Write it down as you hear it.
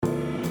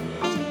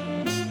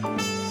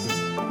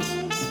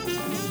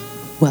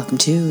Welcome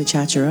to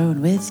Chat Your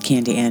Own with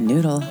Candy and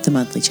Noodle, the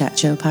monthly chat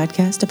show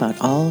podcast about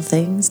all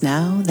things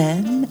now,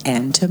 then,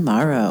 and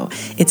tomorrow.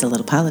 It's a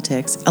little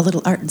politics, a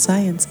little art and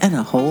science, and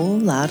a whole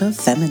lot of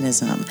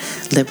feminism.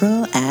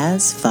 Liberal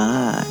as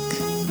fuck.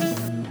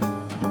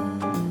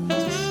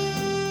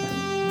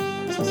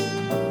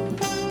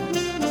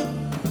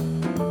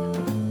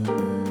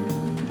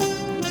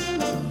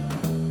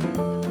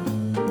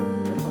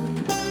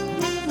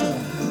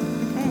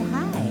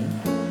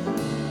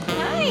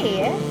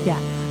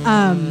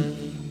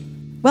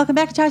 Welcome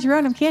back to Chat Your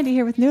Own. I'm Candy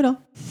here with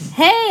Noodle.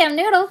 Hey, I'm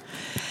Noodle.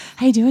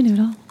 How you doing,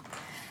 Noodle?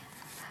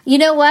 You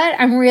know what?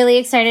 I'm really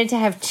excited to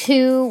have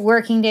 2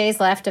 working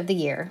days left of the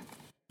year.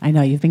 I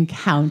know you've been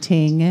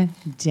counting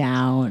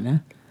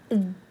down.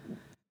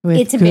 With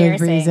it's good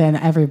embarrassing. Reason.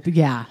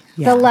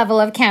 The level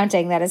of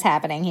counting that is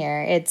happening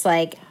here. It's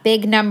like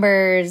big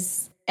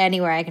numbers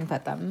anywhere I can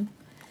put them.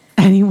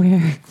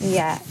 Anywhere.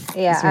 Yeah.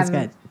 This was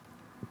good.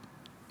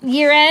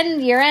 Year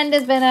end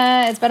has been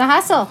a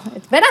hustle.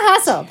 It's been a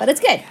hustle, but it's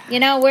good. You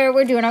know,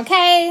 we're doing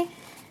okay.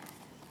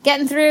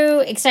 Getting through,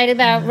 excited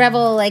about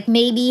Rebel, like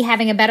maybe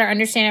having a better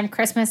understanding of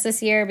Christmas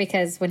this year,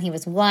 because when he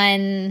was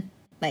 1,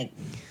 like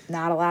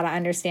not a lot of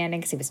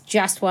understanding because he was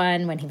just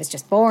 1 when he was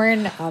just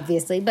born,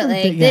 obviously. But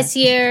like this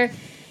year,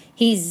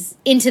 he's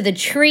into the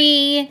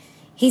tree.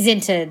 He's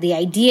into the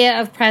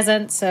idea of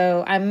presents.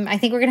 So I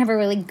think we're gonna have a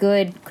really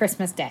good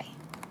Christmas day.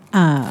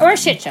 Or a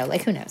shit show,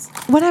 like who knows?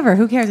 Whatever,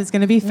 who cares? It's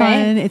going to be fun.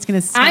 Right? It's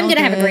going to smell I'm going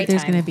to have a great time.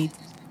 There's going to be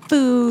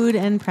food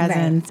and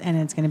presents, and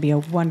it's going to be a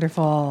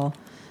wonderful,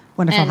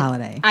 wonderful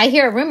holiday. I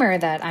hear a rumor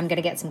that I'm going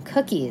to get some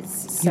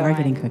cookies. You are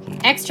getting I'm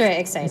cookies. Extra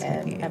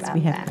excited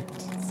about that.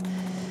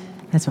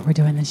 That's what we're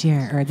doing this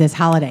year, or this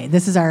holiday.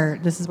 This is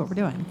what we're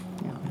doing.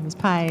 You know, it was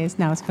pies,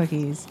 now it's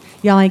cookies.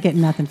 Y'all ain't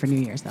getting nothing for New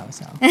Year's though,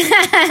 so.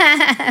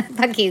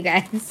 Fuck you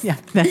guys. Yeah,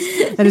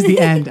 that is the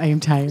end. I am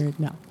tired.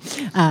 No.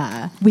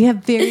 We have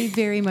very,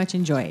 very much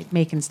enjoyed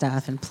making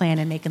stuff and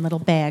planning, making little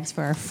bags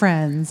for our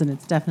friends, and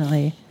it's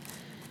definitely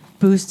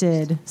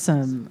boosted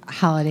some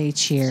holiday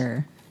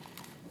cheer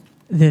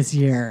this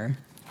year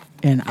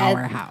in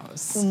our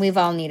house. We've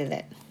all needed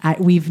it.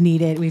 We've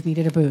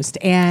needed a boost,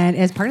 and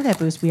as part of that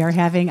boost, we are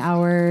having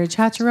our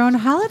Chat Your Own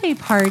holiday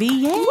party.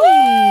 Yay!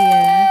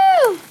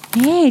 Woo!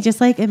 Yay! Just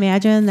like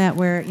imagine that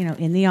we're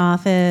in the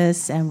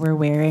office and we're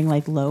wearing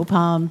like low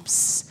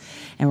pumps,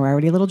 and we're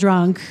already a little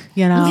drunk,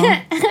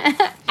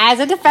 As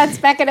a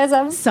defense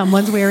mechanism.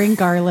 Someone's wearing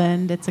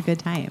garland. It's a good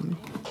time.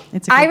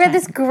 I read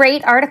this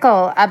great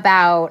article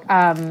about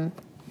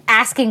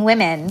asking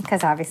women,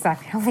 because obviously I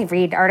can only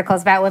read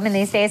articles about women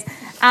these days,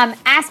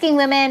 asking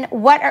women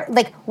what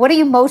are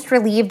you most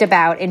relieved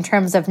about in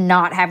terms of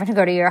not having to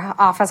go to your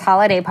office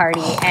holiday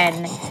party,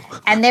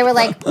 and they were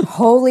like,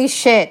 holy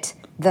shit,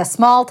 the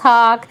small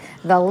talk,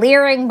 the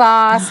leering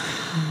boss,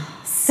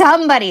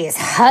 somebody's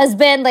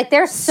husband. Like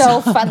they're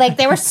so fun. Like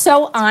they were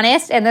so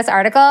honest in this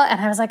article,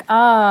 and I was like, oh,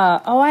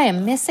 I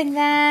am missing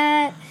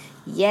that.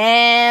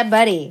 Yeah,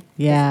 buddy.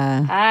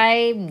 Yeah,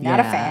 I'm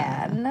not a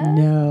fan.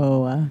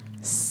 No,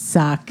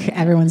 suck.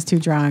 Everyone's too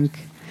drunk.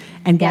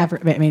 And I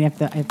mean, if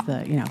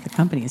the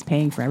company is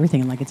paying for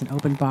everything and like it's an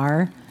open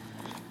bar,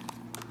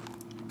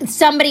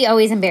 somebody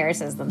always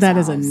embarrasses themselves. that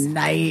is a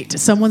night.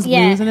 Someone's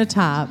losing a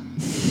top,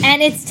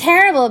 and it's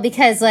terrible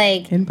because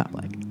like in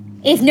public.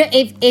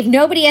 If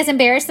nobody has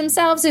embarrassed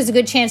themselves, there's a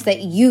good chance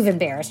that you've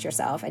embarrassed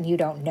yourself and you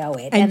don't know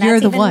it, and that's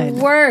you're the even one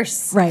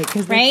worse, right?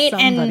 Because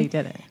somebody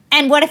did it.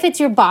 And what if it's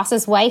your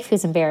boss's wife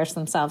who's embarrassed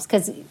themselves?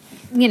 Because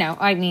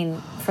I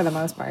mean, for the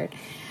most part.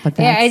 But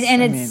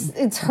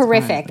it's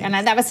horrific, and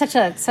that was such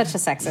a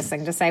sexist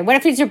thing to say. What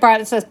if it's your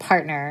boss's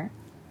partner?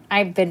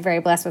 I've been very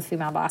blessed with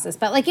female bosses,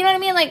 but like, you know what I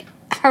mean? Like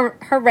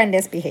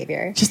horrendous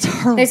behavior. Just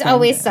horrendous. There's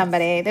always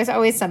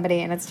somebody.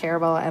 And it's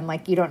terrible, and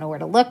like you don't know where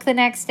to look the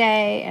next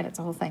day, and it's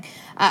a whole thing.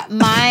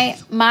 My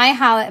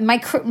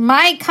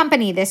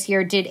company this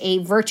year did a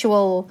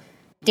virtual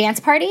dance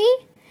party.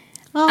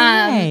 Oh,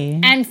 hey.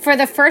 And for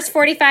the first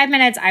 45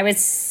 minutes, I was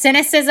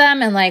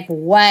cynicism and like,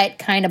 what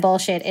kind of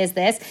bullshit is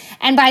this?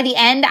 And by the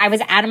end, I was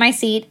out of my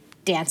seat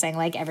dancing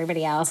like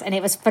everybody else. And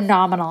it was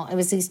phenomenal. It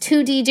was these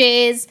 2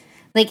 DJs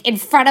like in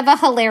front of a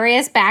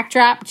hilarious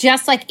backdrop,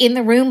 just like in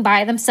the room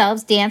by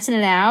themselves, dancing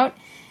it out.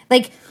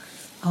 Like,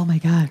 oh my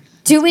God.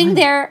 Doing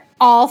their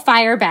all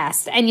fire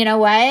best. And you know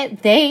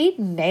what? They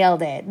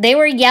nailed it. They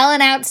were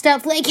yelling out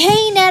stuff like,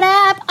 hey,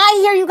 NetApp, I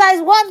hear you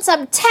guys won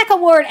some tech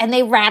award. And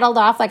they rattled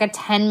off like a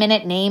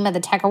 10-minute name of the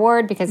tech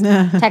award because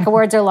tech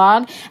awards are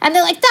long. And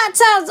they're like, that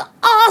sounds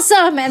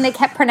awesome. And they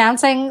kept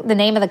pronouncing the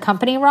name of the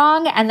company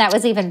wrong. And that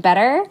was even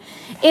better.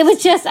 It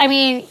was just,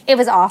 it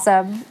was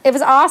awesome. It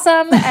was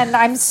awesome. And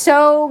I'm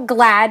so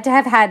glad to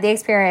have had the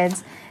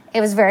experience.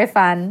 It was very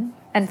fun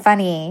and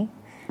funny.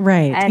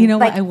 Right. And you know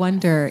what? I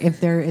wonder if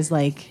there is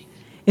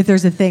if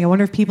there's a thing. I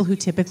wonder if people who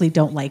typically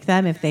don't like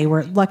them, if they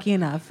were lucky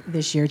enough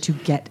this year to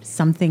get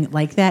something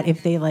like that,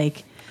 if they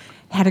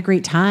had a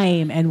great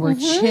time and were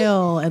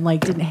chill and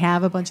like didn't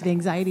have a bunch of the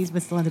anxieties,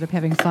 but still ended up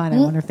having fun. I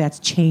wonder if that's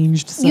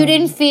changed. Some You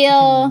didn't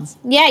feel, opinions.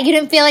 you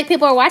didn't feel like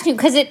people were watching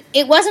because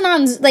it wasn't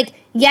on, like,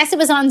 yes, it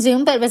was on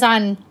Zoom, but it was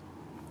on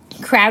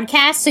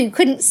Crowdcast, so you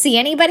couldn't see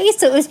anybody.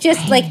 So it was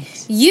just like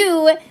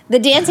you, the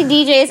dancing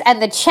DJs,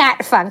 and the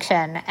chat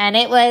function. And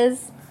it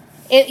was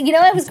great.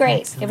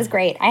 Excellent. It was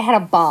great. I had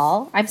a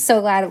ball. I'm so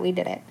glad that we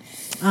did it.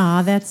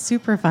 Aw, that's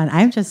super fun.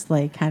 I've just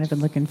like kind of been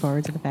looking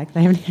forward to the fact that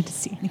I haven't had to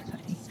see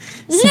anybody.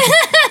 So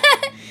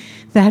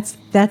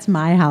that's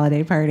my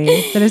holiday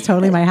party. That is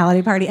totally my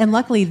holiday party. And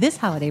luckily, this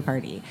holiday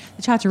party,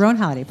 the Chacharon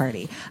holiday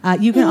party,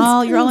 you're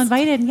all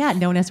invited. And yeah,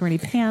 no one has to wear any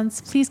pants.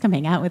 Please come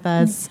hang out with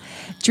us.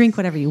 Drink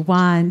whatever you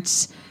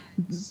want.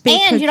 Bake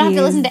And you don't have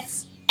to listen to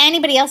cookies.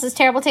 anybody else's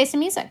terrible taste in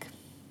music.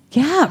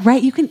 Yeah,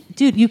 right. You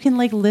can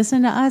like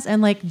listen to us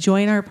and like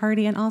join our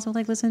party and also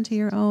like listen to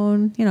your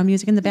own,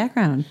 music in the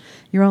background,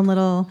 your own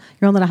little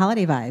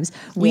holiday vibes.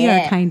 We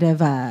Yeah. are kind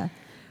of,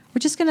 we're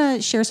just going to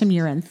share some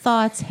year-end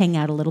thoughts, hang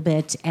out a little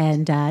bit,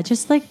 and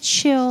just like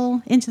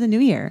chill into the new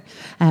year.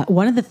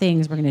 One of the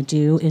things we're going to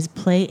do is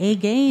play a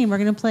game. We're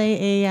going to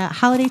play a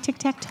holiday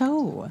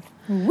tic-tac-toe.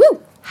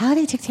 Woo!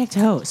 Holiday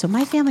tic-tac-toe. So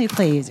my family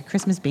plays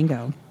Christmas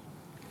bingo.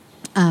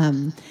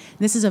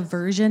 This is a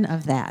version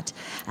of that.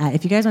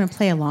 If you guys want to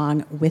play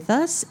along with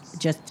us,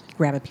 just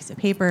grab a piece of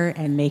paper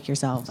and make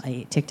yourself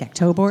a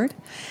tic-tac-toe board.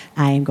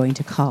 I am going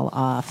to call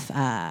off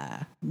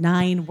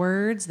 9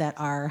 words that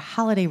are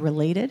holiday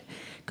related.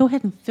 Go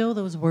ahead and fill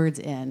those words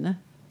in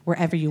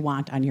wherever you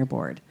want on your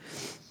board.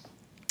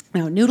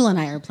 Now, Noodle and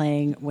I are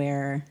playing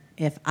where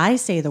if I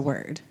say the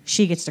word,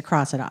 she gets to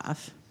cross it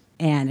off.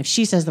 And if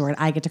she says the word,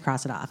 I get to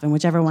cross it off. And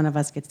whichever one of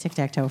us gets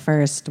tic-tac-toe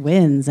first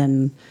wins.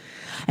 And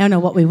I don't know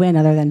what we win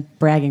other than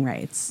bragging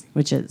rights,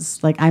 which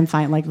is like, I'm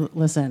fine. Like,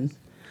 listen,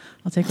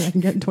 I'll take what I can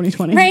get in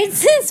 2020. Right?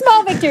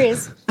 Small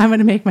victories. I'll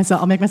make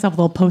myself a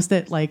little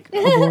Post-it, like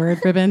award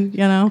ribbon,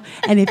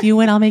 And if you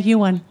win, I'll make you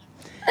one.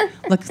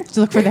 Look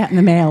for that in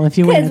the mail if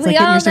you win. It's Because we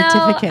like getting all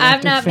your know certificate I'm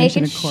after not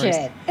finishing making a course.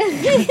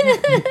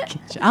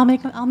 shit. I'll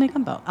make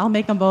them both. I'll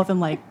make them both and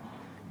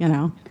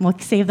we'll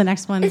save the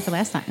next one for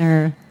last time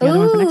or the other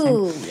one for next time.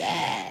 Ooh,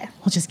 yeah.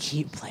 We'll just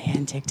keep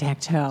playing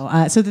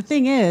tic-tac-toe. So the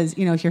thing is,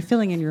 if you're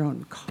filling in your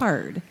own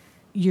card,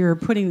 you're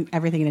putting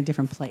everything in a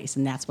different place,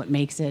 and that's what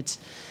makes it,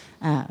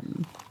 a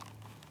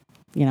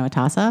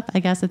toss-up. I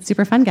guess it's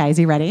super fun, guys.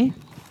 You ready?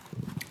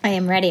 I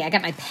am ready. I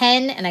got my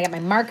pen and I got my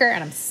marker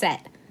and I'm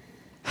set.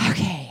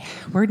 Okay.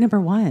 Word number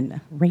 1,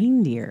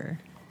 reindeer.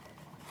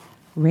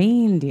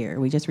 Reindeer.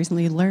 We just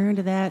recently learned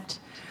that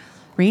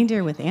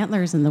reindeer with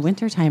antlers in the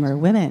wintertime are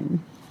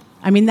women.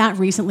 I mean, not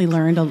recently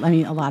learned. I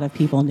mean, a lot of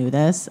people knew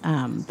this,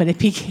 but it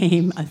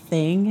became a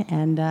thing.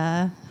 And,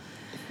 well,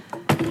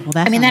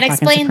 that's That not a fucking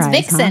explains surprise,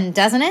 Vixen, huh?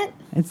 doesn't it?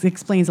 It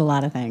explains a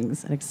lot of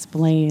things. It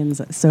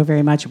explains so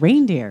very much.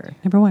 Reindeer.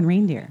 Number 1,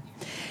 reindeer.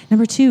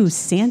 Number 2,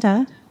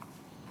 Santa.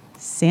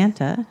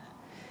 Santa.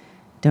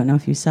 Don't know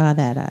if you saw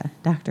that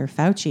Dr.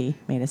 Fauci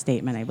made a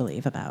statement, I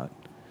believe, about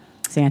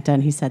Santa,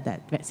 and he said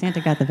that Santa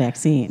got the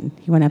vaccine.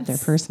 He went up there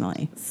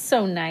personally.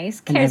 So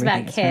nice. And Cares about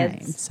everything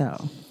is kids. fine.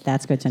 So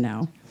that's good to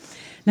know.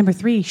 Number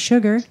 3,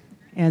 sugar,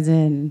 as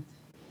in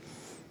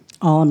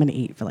all I'm going to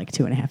eat for like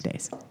 2.5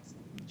 days.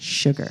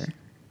 Sugar.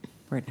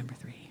 Word number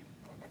 3.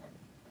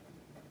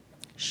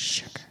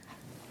 Sugar.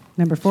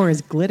 Number 4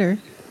 is glitter,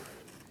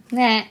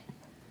 Nah.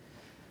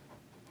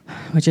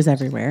 which is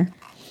everywhere.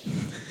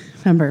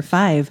 Number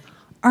 5,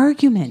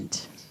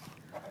 argument.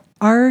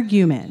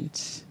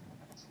 Argument.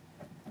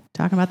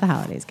 Talking about the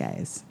holidays,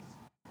 guys.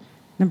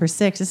 Number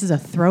 6, this is a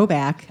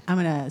throwback. I'm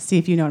going to see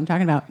if you know what I'm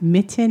talking about.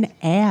 Mitten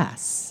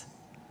ass.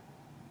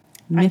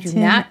 I do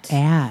Mitten not.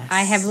 ass.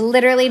 I have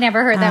literally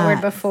never heard that word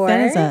before.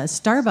 That is a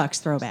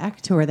Starbucks throwback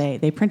to where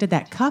they printed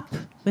that cup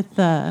with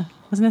the,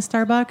 wasn't it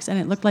Starbucks? And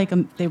it looked like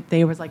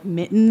they was like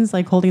mittens,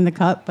 like holding the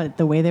cup, but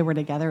the way they were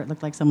together, it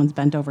looked like someone's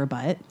bent over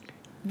butt.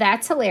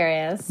 That's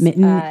hilarious.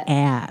 Mitten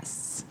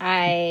ass.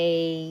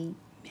 I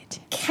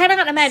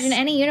cannot imagine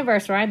any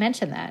universe where I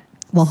mentioned that.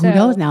 Well, who So-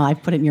 knows now?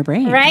 I've put it in your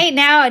brain. Right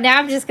now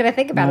I'm just going to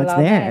think about Now it it's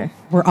all there. day.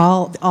 We're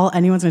all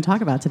anyone's going to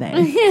talk about today.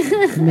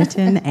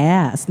 Mitten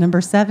ass.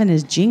 Number 7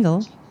 is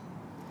jingle.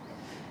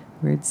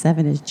 Word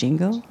 7 is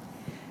jingle.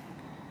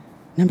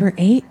 Number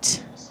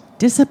 8,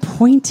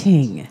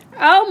 disappointing.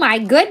 Oh my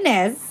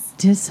goodness.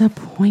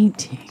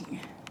 Disappointing.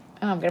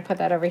 Oh, I'm going to put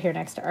that over here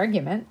next to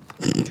argument.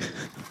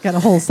 Got a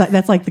whole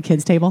that's like the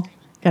kids' table.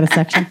 Got a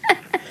section.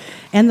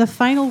 And the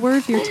final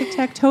word for your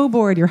tic-tac-toe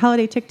board, your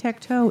holiday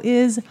tic-tac-toe,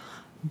 is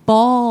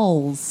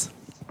balls.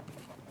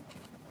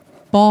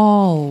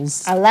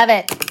 Balls. I love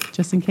it.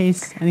 Just in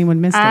case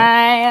anyone missed it.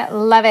 I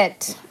love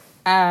it.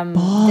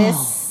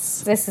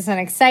 Balls. This is an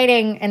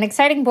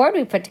exciting board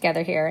we put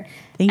together here.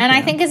 Thank and you.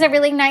 I think is a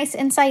really nice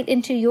insight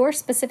into your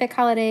specific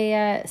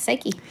holiday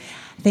psyche.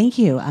 Thank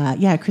you.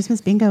 Yeah, Christmas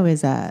bingo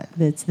is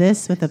it's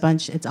this with a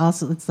bunch. It's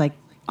like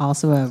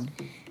also a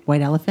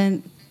white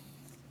elephant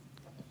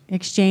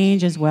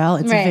exchange as well.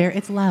 It's Right.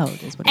 it's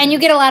loud. Is what And it you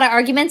is. get a lot of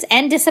arguments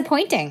and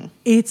disappointing.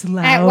 It's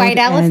loud at White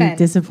Elephant. and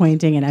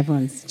disappointing, and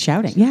everyone's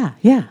shouting. Yeah,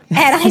 yeah.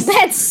 And I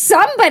bet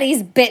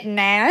somebody's bitten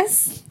ass.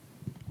 See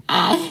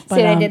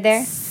what I did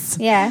there?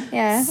 Yeah,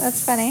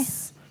 that's funny.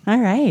 All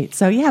right.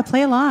 So yeah,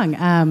 play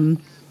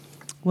along.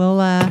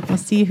 We'll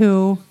see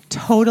who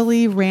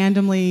totally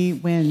randomly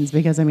wins,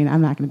 because I mean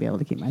I'm not going to be able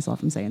to keep myself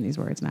from saying these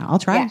words now. I'll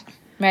try. Yeah,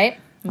 right?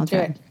 I'll do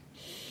try. it.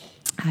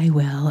 I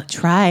will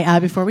try.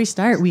 Before we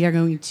start, we are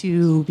going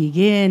to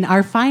begin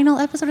our final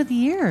episode of the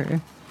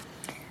year.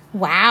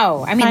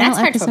 Wow. I mean, Final that's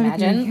hard to episode of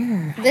the imagine.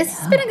 year. This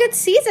has been a good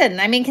season.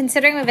 I mean,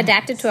 considering we've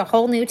adapted to a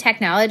whole new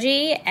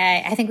technology,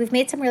 I think we've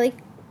made some really,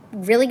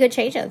 really good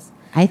changes.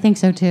 I think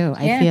so too.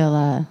 Yeah. I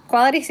feel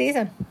Quality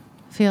season.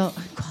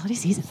 quality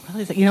season.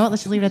 You know what?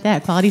 Let's just leave it at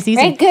that. Quality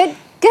season. Right? Good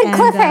And,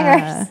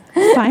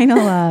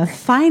 cliffhangers.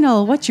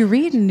 final. What you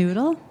reading,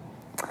 Noodle?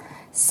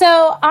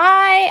 So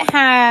I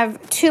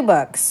have 2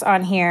 books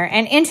on here,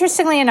 and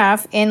interestingly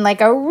enough, in like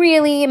a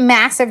really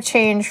massive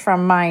change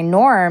from my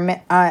norm,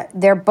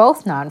 they're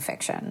both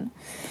nonfiction.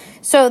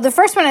 So the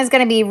first one is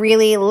going to be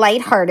really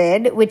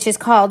lighthearted, which is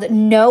called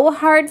No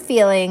Hard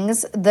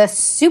Feelings, The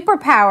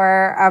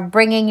Superpower of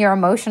Bringing Your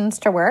Emotions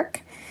to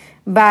Work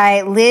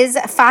by Liz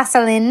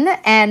Fosslin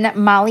and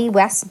Molly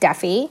West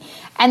Duffy.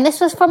 And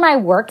this was for my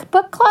work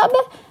book club.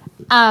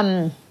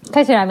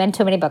 Because, I'm in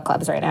too many book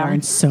clubs right now. We're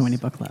in so many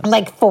book clubs.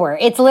 Like 4.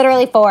 It's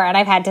literally 4, and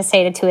I've had to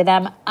say to 2 of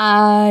them,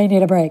 I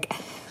need a break.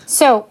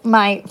 So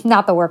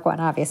not the work one,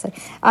 obviously.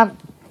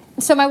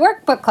 So my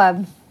work book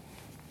club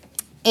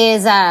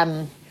is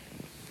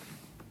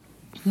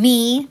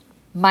me,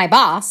 my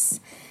boss,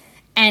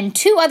 and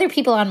 2 other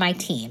people on my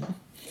team.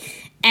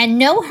 And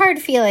No Hard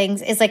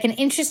Feelings is like an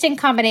interesting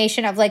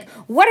combination of like,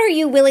 what are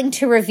you willing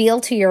to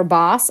reveal to your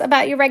boss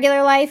about your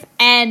regular life?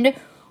 And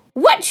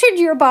what should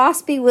your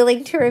boss be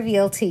willing to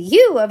reveal to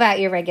you about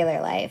your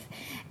regular life?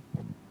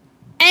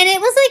 And it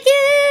was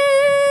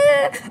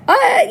like,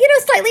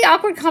 slightly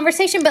awkward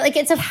conversation, but like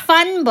it's a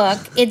fun book.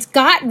 It's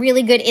got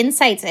really good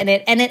insights in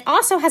it. And it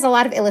also has a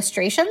lot of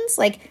illustrations,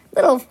 like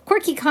little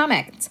quirky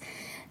comics,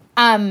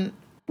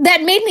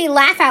 that made me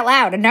laugh out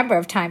loud a number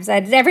of times.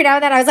 Every now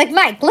and then I was like,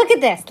 Mike, look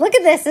at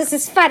this. This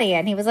is funny.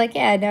 And he was like,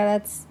 yeah, no,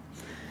 that's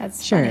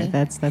Sure, funny.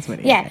 that's what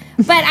it is. Yeah,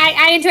 but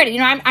I enjoyed it.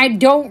 I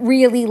don't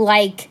really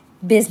like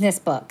business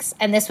books,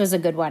 and this was a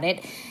good one.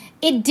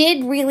 It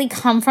did really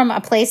come from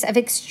a place of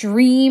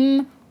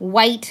extreme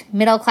white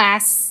middle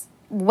class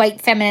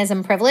white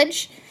feminism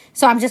privilege.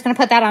 So I'm just going to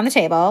put that on the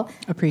table.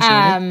 Appreciate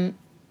it.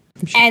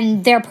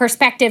 And their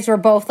perspectives were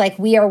both like,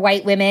 we are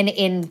white women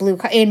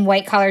in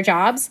white collar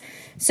jobs.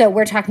 So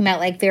we're talking about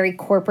like very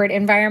corporate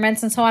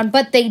environments and so on.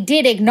 But they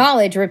did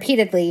acknowledge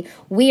repeatedly,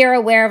 we are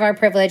aware of our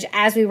privilege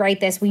as we write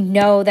this. We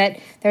know that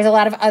there's a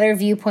lot of other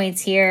viewpoints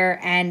here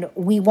and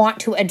we want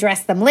to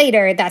address them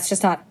later. That's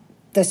just not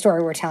the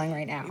story we're telling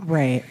right now.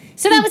 Right.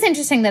 So that was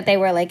interesting that they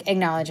were like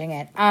acknowledging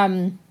it.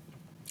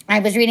 I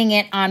was reading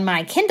it on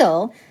my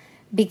Kindle.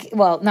 My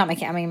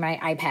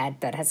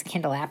iPad that has a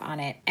Kindle app on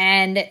it.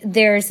 And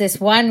there's this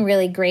one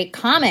really great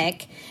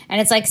comic,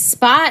 and it's like,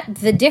 spot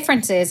the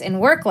differences in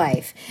work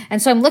life. And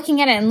so I'm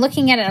looking at it,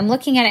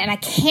 and I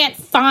can't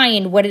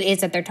find what it is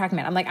that they're talking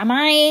about. I'm like,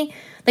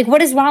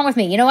 what is wrong with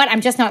me? You know what?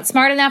 I'm just not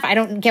smart enough. I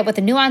don't get what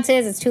the nuance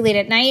is. It's too late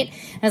at night.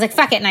 And I was like,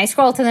 fuck it. And I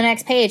scroll to the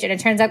next page, and it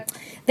turns out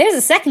there's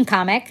a second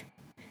comic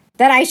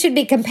that I should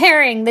be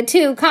comparing the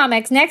 2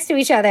 comics next to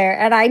each other.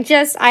 And I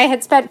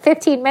had spent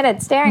 15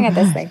 minutes staring at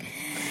this thing.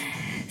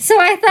 So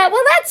I thought,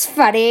 well, that's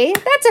funny.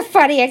 That's a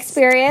funny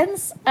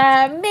experience.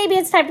 Maybe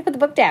it's time to put the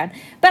book down.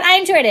 But I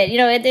enjoyed it.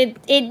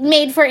 It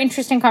made for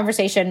interesting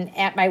conversation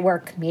at my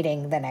work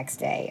meeting the next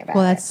day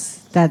about it.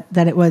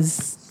 That it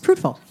was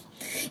fruitful.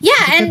 Yeah,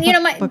 and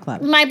book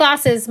club. my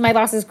boss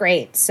is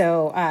great.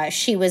 So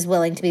she was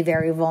willing to be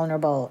very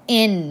vulnerable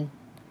in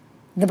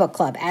the book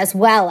club, as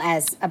well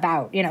as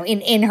about,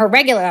 in her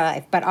regular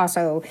life, but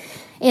also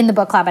in the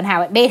book club, and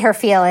how it made her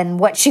feel and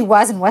what she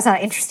was and was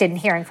not interested in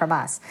hearing from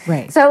us.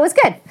 Right. So it was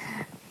good.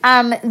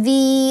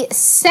 The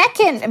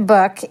second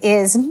book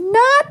is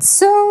not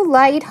so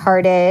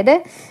lighthearted.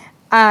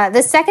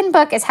 The second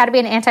book is How to Be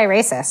an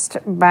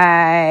Anti-Racist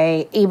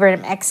by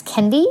Ibram X.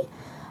 Kendi.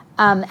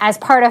 As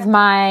part of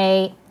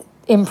my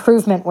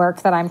improvement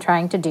work that I'm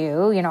trying to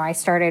do. I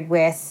started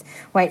with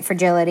white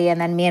fragility and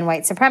then me and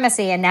white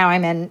supremacy, and now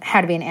I'm in How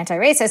to Be an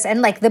Anti-Racist.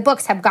 And the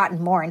books have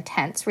gotten more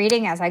intense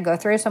reading as I go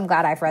through, so I'm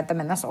glad I've read them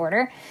in this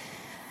order.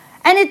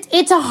 And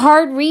it's a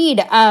hard read.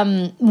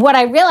 What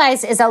I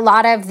realize is a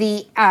lot of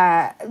the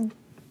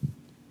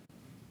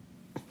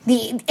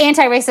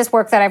anti-racist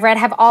work that I've read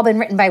have all been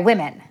written by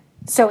women.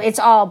 So it's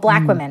all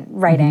black women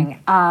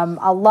writing.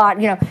 A lot,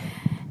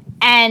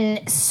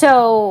 and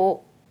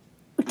so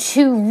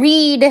to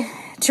read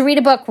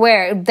a book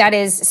where that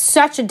is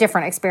such a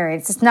different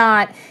experience. It's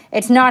not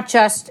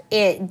just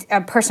a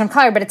person of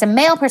color, but it's a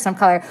male person of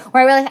color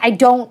where I realize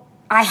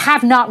I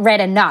have not read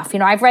enough.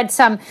 I've read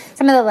some of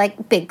the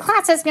big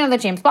classics, the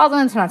James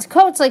Baldwin, Tanansi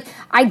Coates.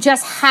 I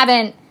just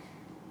haven't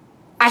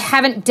I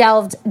haven't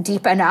delved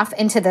deep enough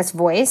into this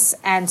voice,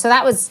 and so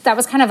that was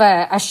kind of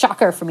a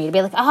shocker for me to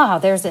be like, oh,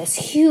 there's this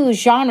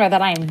huge genre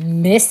that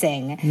I'm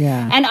missing.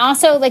 Yeah. And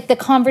also, like, the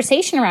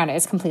conversation around it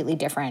is completely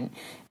different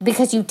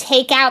because you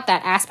take out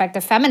that aspect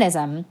of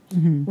feminism,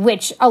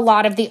 which a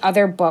lot of the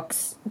other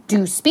books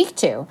do speak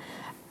to.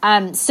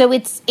 So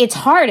it's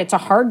hard. It's a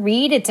hard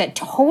read. It's a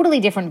totally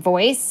different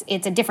voice.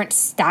 It's a different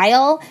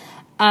style.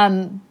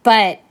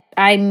 But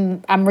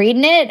I'm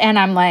reading it and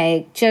I'm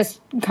like just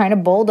kind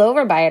of bowled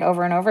over by it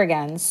over and over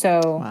again.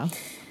 So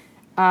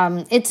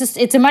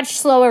it's a much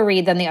slower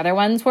read than the other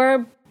ones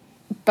were,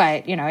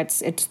 but you know,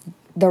 it's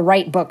the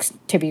right books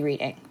to be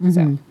reading.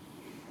 So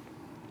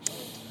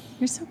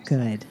You're so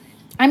good.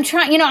 I'm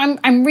trying, you know,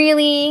 I'm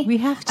really, We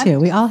have to.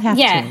 We all have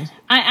to.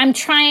 I'm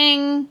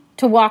trying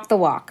to walk the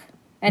walk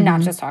and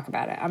not just talk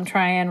about it. I'm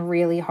trying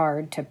really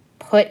hard to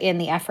put in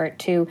the effort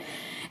to,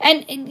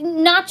 and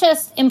not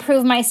just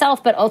improve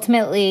myself, but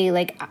ultimately,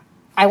 like,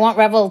 I want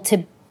Revel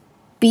to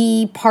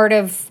be part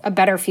of a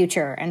better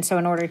future. And so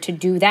in order to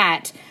do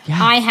that,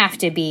 I have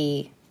to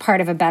be part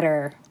of a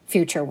better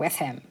future with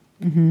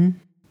him.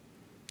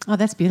 Oh,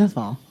 that's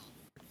beautiful.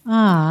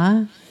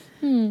 Ah,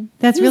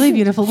 that's really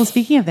beautiful. Well,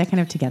 speaking of that kind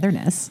of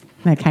togetherness,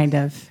 that kind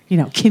of, you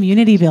know,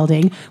 community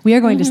building, we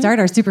are going to start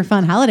our super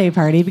fun holiday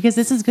party because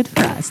this is good for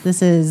us.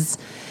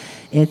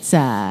 It's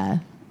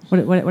what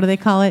do they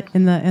call it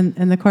in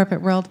the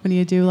corporate world when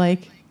you do,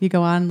 like, you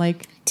go on,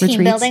 like, Team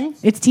retreats? building?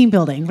 It's team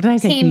building. What did I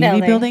say? Team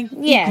Community building?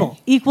 Yeah.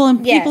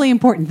 Equally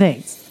important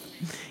things.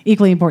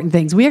 Equally important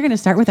things. We are going to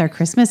start with our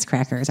Christmas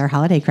crackers, our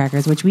holiday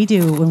crackers, which we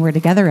do when we're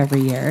together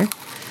every year.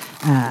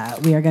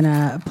 We are going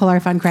to pull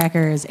our fun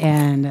crackers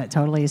and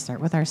totally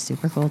start with our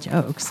super cool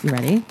jokes. You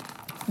ready?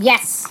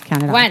 Yes.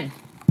 Count it off. 1,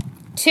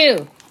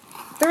 2,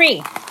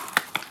 3.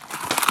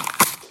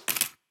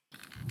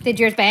 Did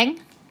yours bang?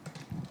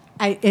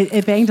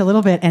 It banged a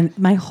little bit, and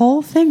my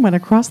whole thing went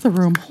across the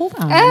room. Hold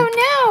on.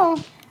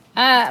 Oh,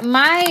 no.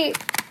 My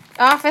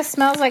office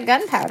smells like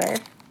gunpowder.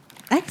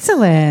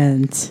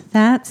 Excellent.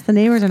 The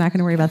neighbors are not going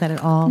to worry about that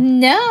at all.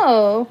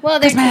 No. Well,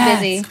 they're Christmas. too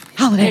busy.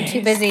 Holidays.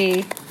 They're too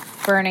busy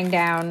burning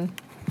down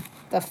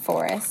the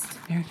forest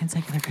American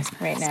Secular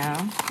Christmas. right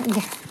now.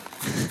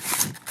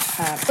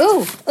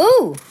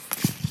 Ooh.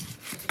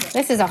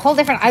 This is a whole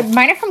different...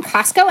 mine are from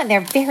Costco, and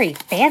they're very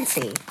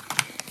fancy.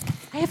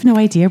 I have no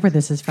idea where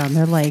this is from.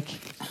 They're like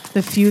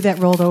the few that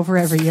rolled over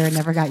every year and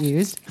never got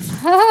used.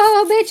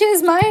 Oh,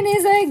 bitches, mine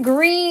is a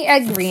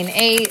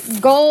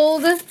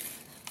gold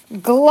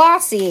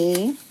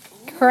glossy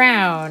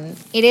crown.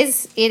 It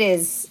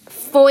is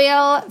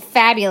foil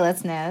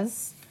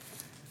fabulousness.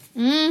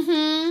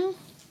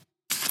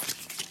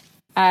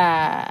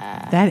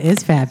 That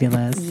is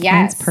fabulous. Yes.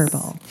 Mine's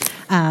purple.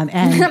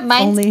 And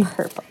Mine's only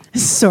purple.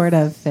 sort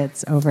of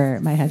fits over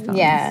my headphones.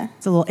 Yeah.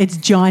 It's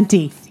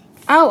jaunty.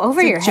 Oh, over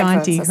It's a your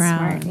headphones. jaunty That's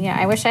crown. smart. Yeah,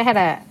 I wish I had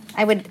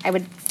I would I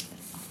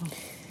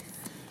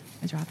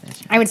dropped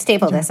it. I would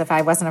staple this if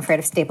I wasn't afraid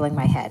of stapling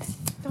my head.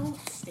 Don't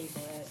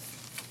staple it.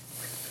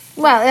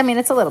 Well, I mean,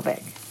 it's a little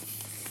big.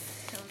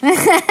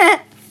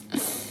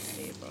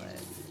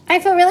 I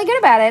feel really good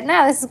about it.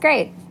 No, this is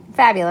great.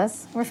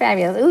 Fabulous. We're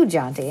fabulous. Ooh,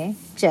 jaunty.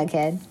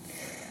 Jughead.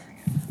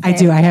 I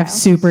do. I have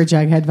super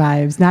Jughead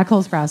vibes, not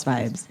Cole Sprouse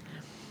vibes.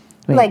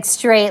 Wait, Like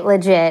straight,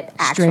 legit,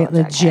 actual straight, Jughead.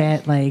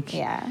 legit, like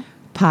Yeah.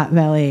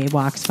 Potbelly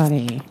walks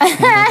funny.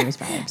 Hamburgers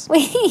vibes.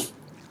 Wait.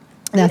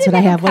 That's what I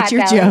have. What's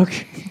your Potbelly.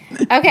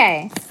 joke?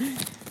 Okay.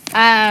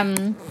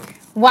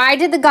 Why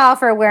did the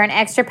golfer wear an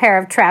extra pair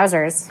of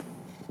trousers?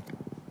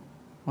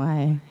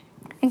 Why?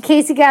 In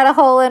case he got a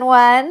hole in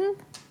one.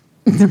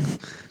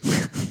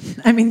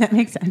 I mean, that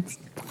makes sense.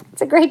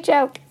 It's a great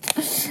joke.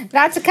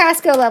 That's a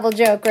Costco level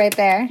joke right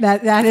there.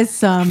 That is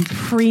some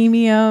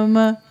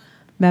premium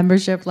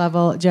membership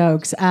level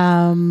jokes.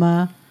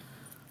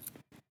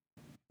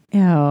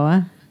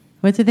 Ew.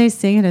 What did they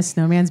sing at a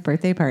snowman's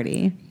birthday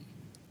party?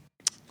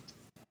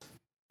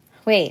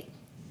 Wait.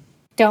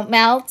 Don't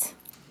melt.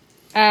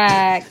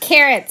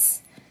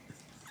 Carrots.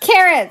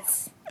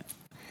 Carrots.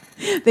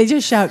 They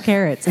just shout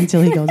carrots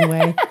until he goes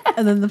away,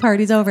 and then the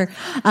party's over.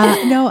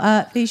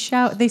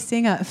 They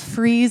sing a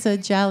 "Freeze a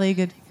jolly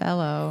good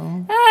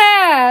fellow."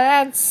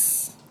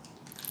 That's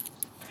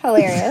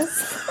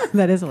hilarious.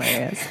 That is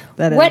hilarious.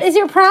 That is. What is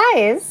your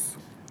prize?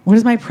 What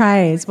is my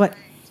prize?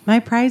 My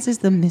prize is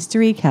the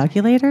mystery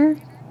calculator.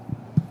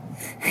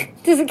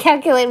 Does it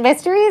calculate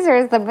mysteries, or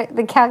is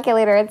the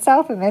calculator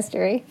itself a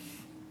mystery?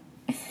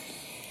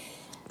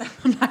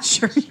 I'm not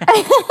sure yet.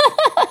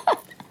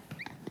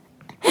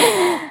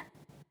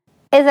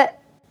 Is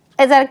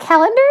that a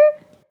calendar?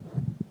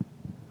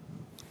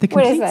 The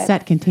What is complete it?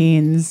 set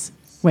contains.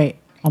 Wait.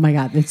 Oh my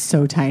God, it's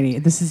so tiny.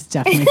 This is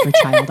definitely for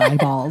child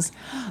eyeballs.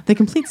 The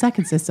complete set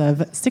consists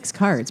of 6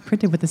 cards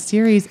printed with a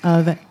series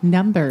of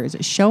numbers.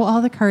 Show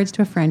all the cards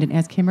to a friend and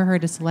ask him or her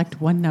to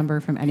select one number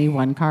from any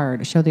one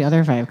card. Show the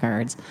other 5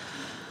 cards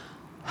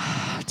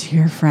to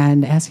your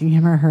friend, asking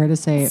him or her to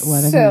say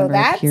what So number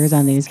that's appears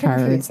on these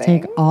cards.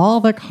 confusing. Take all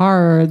the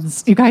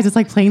cards. You guys, it's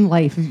like plain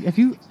life. If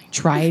you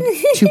tried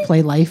to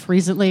play life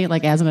recently,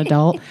 like as an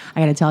adult,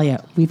 I got to tell you,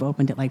 we've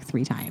opened it like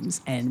 3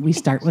 times, and we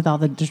start with all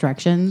the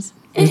instructions,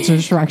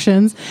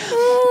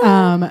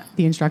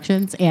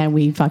 and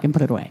we fucking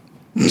put it away.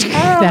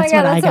 That's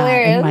what I got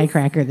in my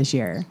cracker this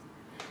year.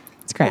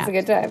 It's crap. That's a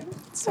good time.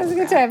 That's a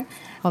good time.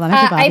 Hold on, I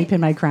have to bobby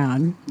pin my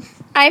crown.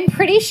 I'm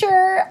pretty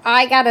sure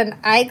I got an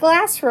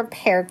eyeglass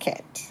repair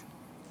kit.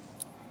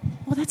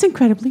 Well, that's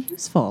incredibly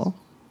useful.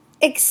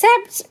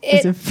 Except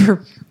Is it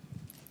for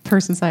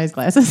person-sized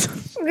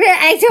glasses?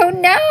 I don't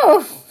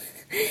know.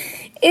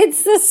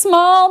 It's the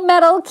small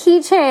metal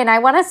keychain. I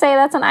want to say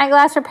that's an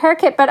eyeglass repair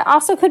kit, but it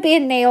also could be a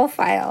nail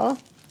file.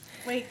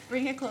 Wait,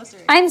 bring it closer.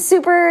 I'm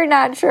super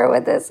not sure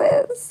what this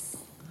is.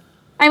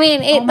 I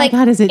mean, it oh my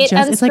God, is it just?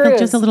 unscrews. It's like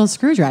just a little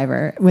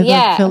screwdriver with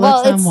like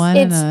Phillips on one.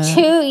 It's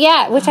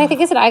two, which I think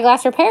is an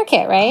eyeglass repair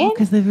kit, right?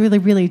 Because the really,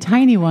 really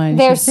tiny one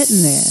They're should fit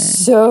in there.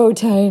 So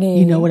tiny.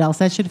 You know what else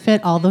that should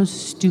fit? All those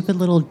stupid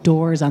little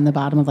doors on the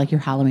bottom of like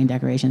your Halloween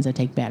decorations that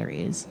take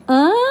batteries.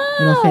 Oh,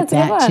 it'll fit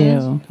that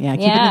too. Yeah,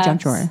 keep it in the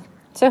junk drawer.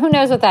 So who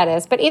knows what that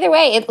is? But either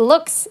way, it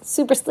looks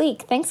super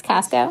sleek. Thanks,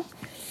 Costco.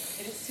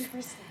 It is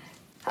super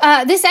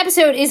sleek. This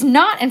episode is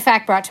not, in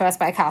fact, brought to us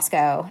by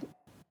Costco,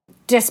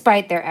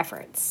 despite their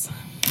efforts.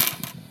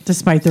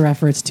 Despite their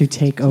efforts to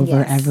take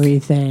over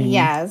everything.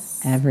 Yes.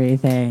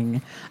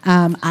 Everything.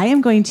 I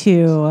am going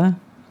to...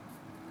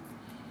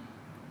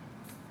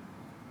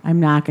 I'm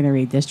not going to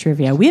read this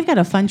trivia. We've got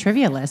a fun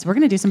trivia list. We're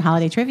going to do some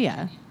holiday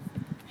trivia.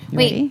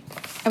 Ready?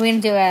 Are we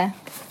going to do a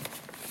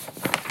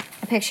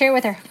picture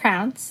with our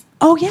crowns?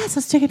 Oh, yes.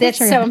 Let's take a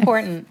picture. That's so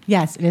important.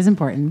 Yes, it is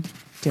important.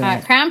 Do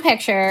it. Crown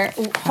picture,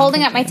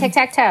 holding up my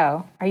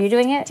tic-tac-toe. Are you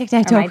doing it?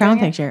 Tic-tac-toe crown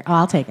picture. Oh,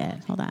 I'll take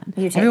it. Hold on.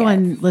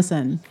 Everyone,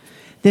 listen.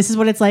 This is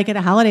what it's like at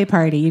a holiday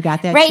party. You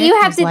got that, right? You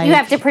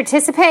have to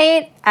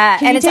participate,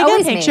 and it's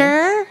always me.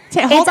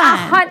 Hold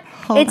on.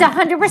 It's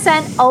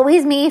 100%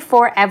 always me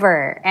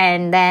forever,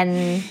 and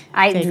then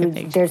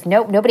there's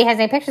nobody has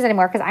any pictures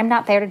anymore because I'm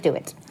not there to do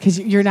it. Because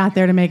you're not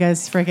there to make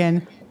us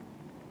freaking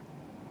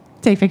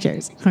take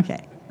pictures.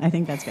 Okay, I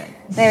think that's good.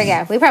 There we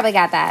go. We probably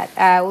got that.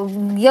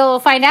 You'll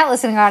find out,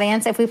 listening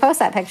audience, if we post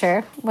that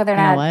picture whether or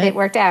not it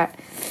worked out.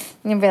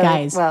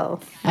 Guys,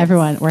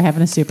 everyone, we're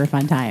having a super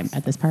fun time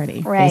at this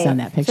party based on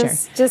that picture.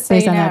 Just so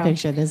based on know. that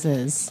picture, this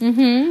is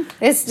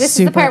this is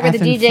the part where the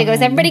DJ goes,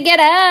 "Everybody get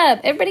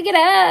up! Everybody get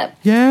up!"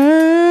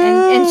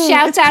 Yeah, and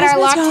shouts out Christmas our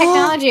Lock Talk.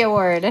 Technology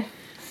Award.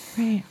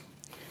 Right,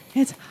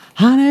 it's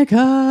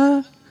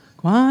Hanukkah,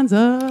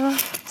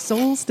 Kwanzaa,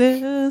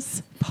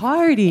 solstice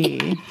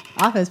party,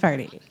 office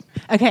party.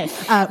 Okay,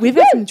 we've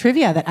got some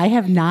trivia that I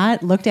have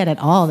not looked at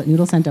all that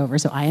Noodle sent over,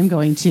 so I am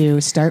going to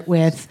start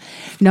with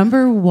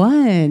number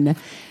 1.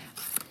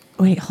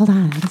 Wait, hold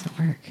on. How does it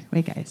work?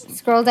 Wait, guys.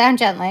 Scroll down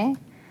gently.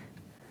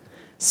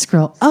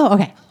 Oh,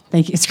 okay.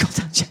 Thank you. Scroll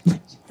down gently.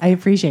 I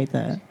appreciate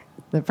the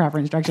proper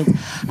instructions.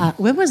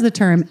 When was the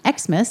term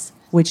Xmas,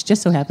 which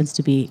just so happens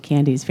to be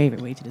Candy's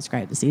favorite way to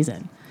describe the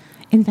season,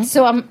 invented?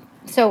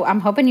 So I'm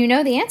hoping you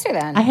know the answer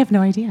then. I have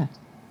no idea.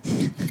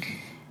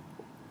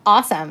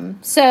 Awesome.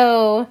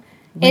 So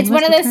it's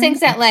one of those things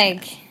that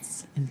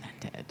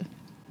invented.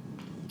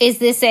 Is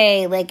this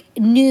a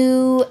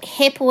new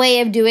hip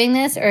way of doing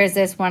this, or is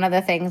this one of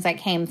the things that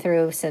came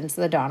through since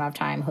the dawn of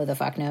time? Who the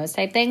fuck knows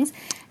type things.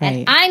 Right.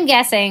 And I'm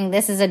guessing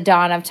this is a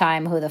dawn of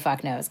time. Who the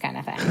fuck knows kind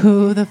of thing.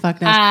 Who the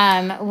fuck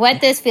knows?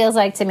 What this feels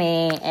like to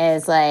me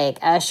is like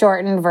a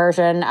shortened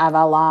version of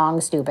a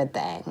long stupid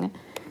thing.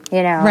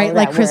 You know, right?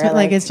 Like Christmas.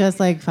 Like it's just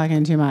like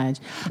fucking too much.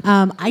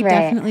 I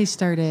definitely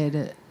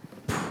started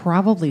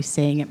probably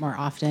saying it more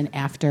often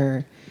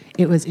after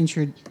it was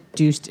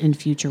introduced in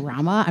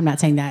Futurama. I'm not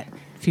saying that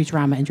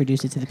Futurama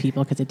introduced it to the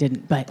people because it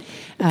didn't, but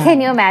can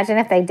you imagine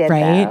if they did?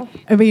 Right? Though?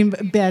 I mean,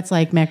 that's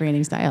like Matt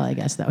Groening's style, I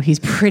guess. Though he's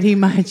pretty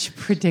much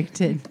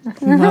predicted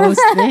most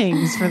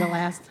things for the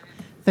last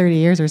 30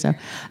 years or so.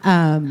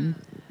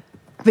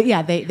 But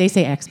yeah, they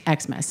say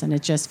Xmas, and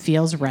it just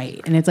feels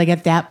right. And it's like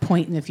at that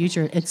point in the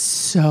future, it's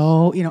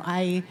so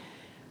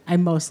I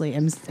mostly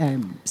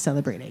am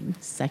celebrating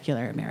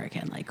secular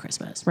American like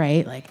Christmas,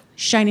 right? Like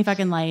shiny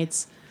fucking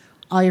lights,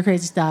 all your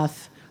crazy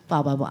stuff,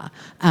 blah blah blah.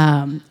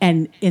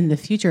 And in the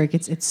future,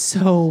 it's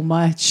so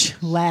much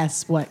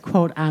less what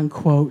quote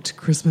unquote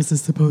Christmas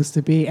is supposed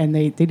to be, and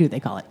they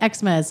call it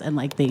Xmas, and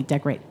like they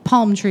decorate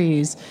palm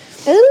trees.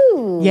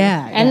 Ooh,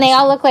 yeah, and they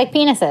all look like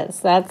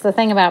penises. That's the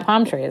thing about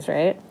palm trees,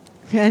 right?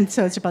 And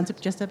so it's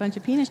just a bunch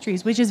of penis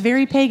trees, which is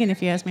very pagan,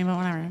 if you ask me. But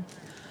whatever.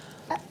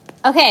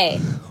 Okay.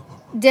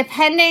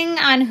 Depending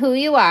on who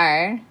you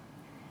are,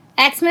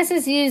 Xmas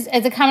is used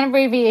as a common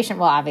abbreviation.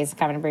 Well, obviously, a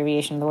common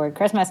abbreviation of the word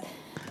Christmas.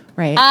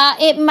 Right.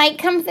 It might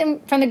come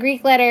from the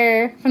Greek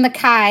letter, from the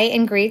chi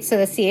in Greek, so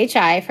the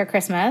CHI for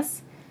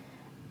Christmas,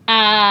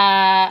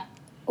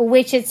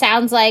 which it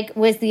sounds like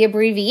was the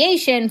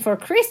abbreviation for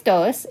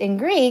Christos in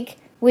Greek,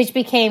 which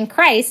became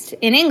Christ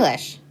in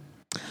English.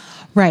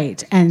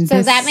 Right. And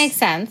so that makes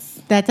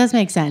sense. That does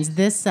make sense.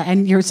 This,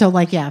 and you're so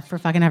like, yeah, for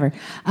fucking ever.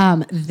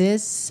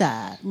 This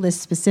list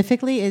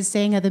specifically is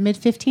saying of the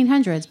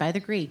mid-1500s by the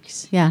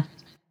Greeks. Yeah.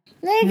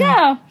 There you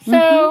go.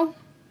 So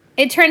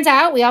it turns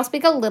out we all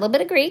speak a little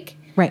bit of Greek.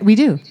 Right, we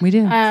do.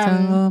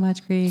 So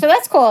much Greek. So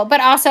that's cool. But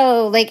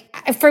also, like,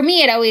 for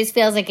me, it always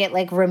feels like it,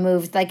 like,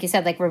 removes, like you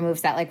said, like,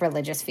 removes that, like,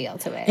 religious feel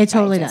to it. It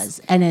totally does.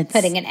 And it's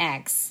putting an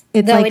X.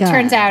 It's Though like it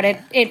turns out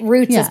it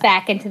roots us Yeah.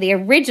 back into the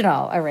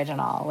original,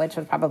 which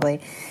was probably,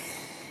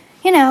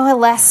 you know, a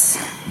less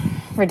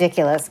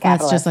ridiculous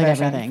capitalist That's just like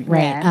version. everything.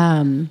 Right.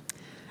 Yeah.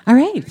 All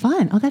right,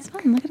 fun. Oh, that's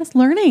fun. Look at us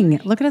learning.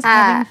 Look at us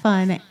having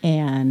fun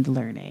and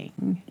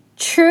learning.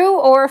 True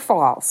or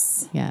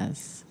false?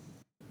 Yes.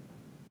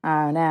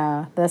 Oh,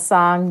 no. The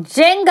song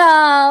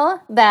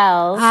Jingle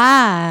Bells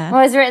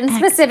was written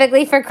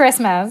specifically for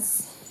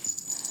Christmas.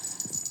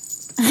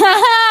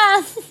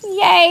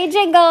 Yay,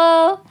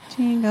 jingle.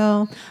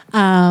 Jingle.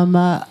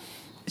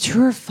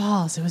 True or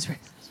false? It was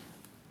written.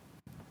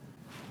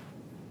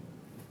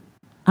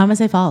 I'm going to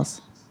say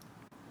false.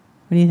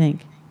 What do you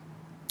think?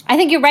 I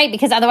think you're right,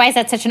 because otherwise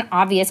that's such an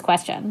obvious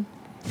question.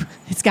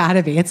 It's got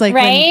to be. It's like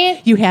Right?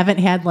 when you haven't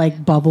had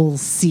like bubble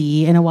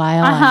C in a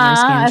while on your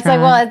Scantron. It's like,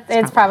 well,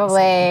 it's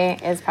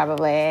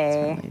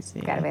probably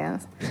C. gotta be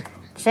this.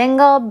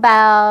 Jingle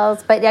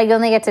bells, but yeah, you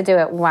only get to do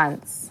it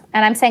once.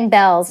 And I'm saying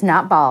bells,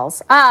 not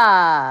balls.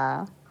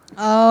 Oh,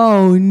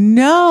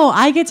 no.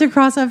 I get to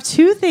cross off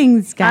two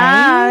things,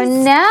 guys.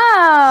 Oh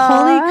no!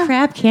 Holy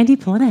crap, Candy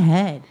pulling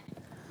ahead.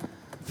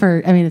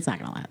 It's not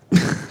going to last.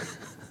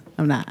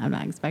 I'm not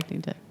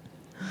expecting to.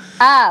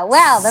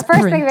 Well, the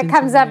first thing that Sprint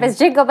comes into up is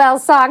Jingle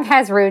Bell's song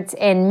has roots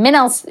in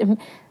ministry.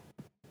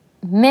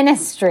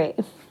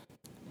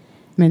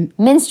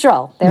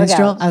 Minstrel. There Minstrel? we I go. was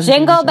gonna say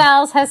Jingle minstrel.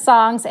 Bells has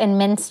songs in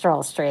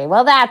minstrelsy.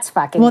 Well, that's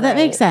fucking Well, that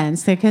great. makes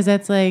sense because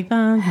it's like,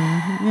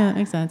 yeah, it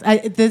makes sense.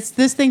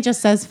 This thing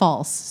just says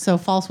false. So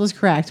false was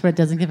correct, but it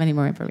doesn't give any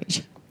more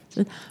information.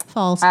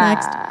 False.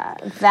 Next.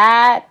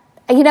 That,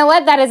 you know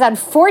what? That is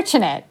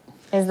unfortunate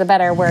is the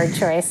better word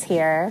choice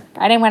here.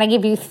 I didn't want to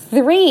give you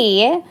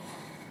 3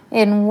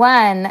 in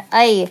one.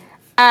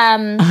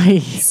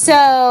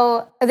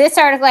 So this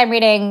article I'm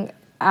reading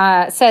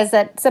says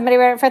that somebody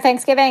wrote it for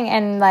Thanksgiving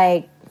and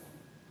like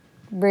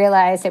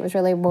realized it was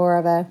really more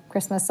of a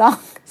Christmas song.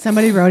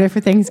 Somebody wrote it for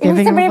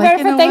Thanksgiving. Somebody I was wrote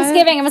like, it for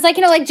Thanksgiving. It was like,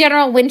 like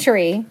general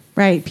wintry.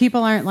 Right.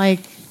 People aren't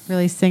like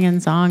really singing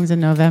songs in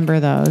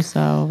November though.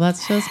 So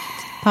let's just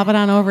pop it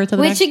on over to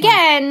the Which next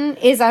again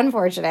is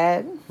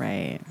unfortunate. one.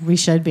 Right. We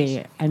should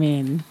be. I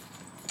mean,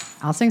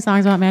 I'll sing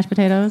songs about mashed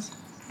potatoes.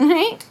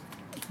 Right?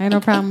 I have no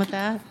problem with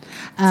that.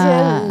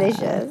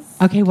 Delicious.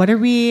 Okay, what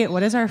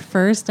is our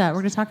first, we're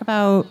going to talk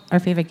about our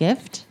favorite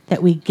gift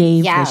that we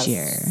gave this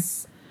year.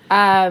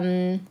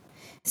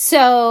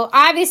 So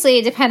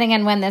obviously, depending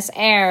on when this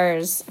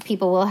airs,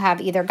 people will have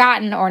either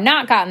gotten or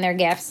not gotten their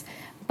gifts.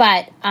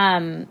 But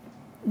the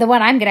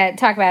one I'm going to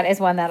talk about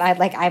is one that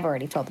I've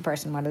already told the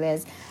person what it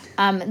is.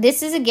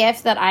 This is a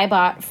gift that I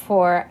bought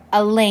for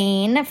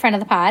Elaine, friend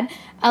of the pod.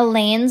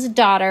 Elaine's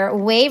daughter,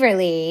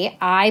 Waverly.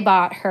 I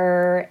bought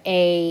her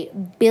a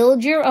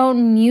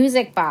build-your-own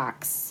music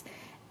box.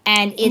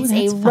 And it's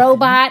a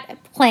robot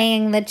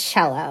playing the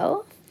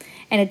cello.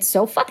 And it's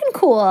so fucking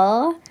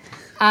cool.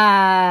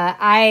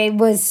 I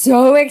was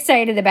so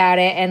excited about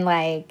it. And,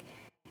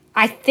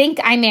 I think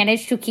I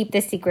managed to keep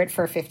this secret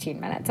for 15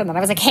 minutes. And then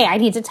I was like, hey, I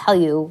need to tell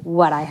you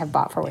what I have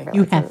bought for Waverly.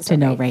 You have to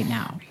know right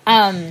now.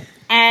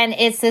 And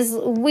it's this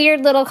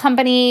weird little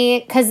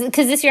company, because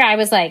this year I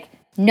was like,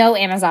 no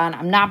Amazon.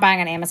 I'm not buying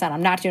on Amazon.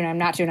 I'm not doing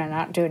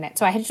it.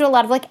 So I had to do a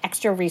lot of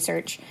extra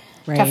research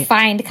to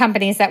find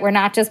companies that were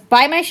not just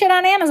buy my shit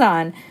on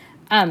Amazon.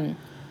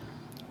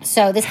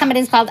 So this company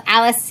is called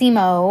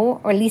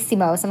Alissimo or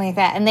Lissimo, something like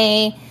that. And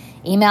they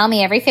email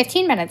me every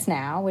 15 minutes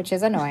now, which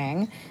is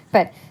annoying,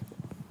 but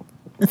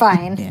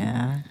fine.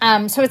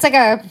 Yeah. So it's like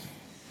a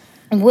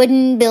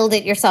wooden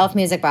build-it-yourself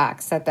music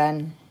box that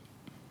then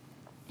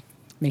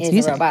Makes is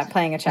music. a robot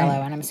playing a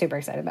cello, and I'm super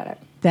excited about it.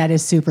 That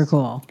is super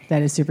cool.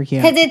 That is super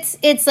cute. Because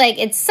it's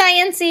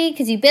sciencey,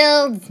 because you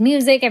build, it's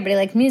music, everybody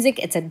likes music,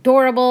 it's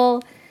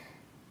adorable.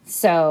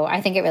 So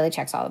I think it really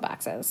checks all the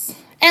boxes.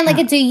 And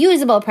it's a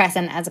usable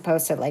present as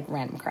opposed to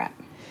random crap.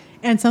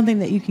 And something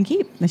that you can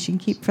keep, that she can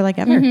keep for ever.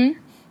 Mm-hmm.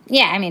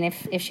 Yeah, I mean,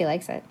 if she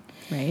likes it.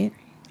 Right?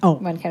 Oh,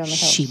 One can only hope.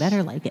 she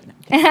better like it.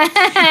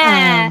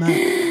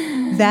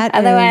 That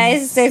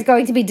Otherwise, there's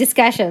going to be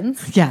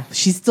discussions. Yeah,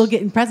 she's still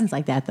getting presents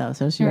like that though,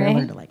 so she better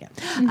learn to like it.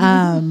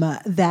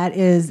 That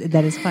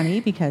is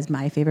funny because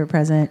my favorite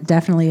present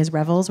definitely is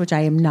Revels, which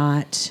I am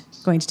not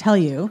going to tell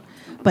you.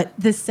 But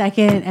the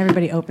second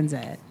everybody opens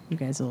it, you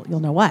guys you'll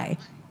know why.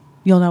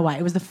 You'll know why.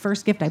 It was the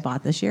first gift I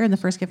bought this year and the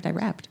first gift I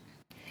wrapped.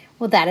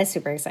 Well, that is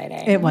super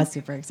exciting. It was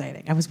super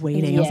exciting. I was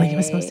waiting. I was like, it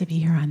was supposed to be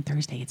here on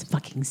Thursday. It's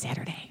fucking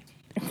Saturday.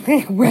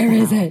 Where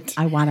is it?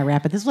 I want to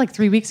wrap it. This was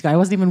 3 weeks ago. I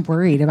wasn't even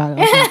worried about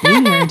it not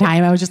being here in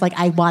time. I was just like,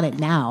 I want it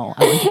now.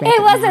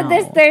 It wasn't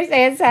this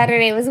Thursday and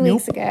Saturday. It was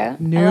weeks ago.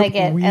 Nope, I like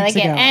it. weeks I like it.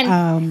 ago.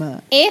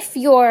 And if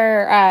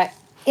your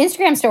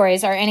Instagram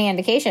stories are any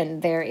indication,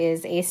 there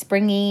is a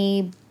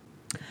springy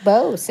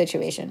bow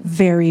situation.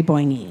 Very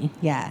boingy.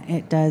 Yeah,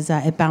 it does.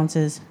 It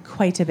bounces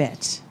quite a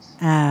bit.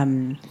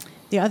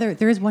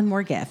 There is one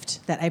more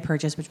gift that I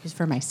purchased, which was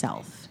for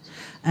myself,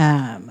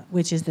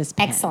 which is this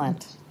pen.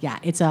 Excellent. Yeah,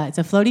 it's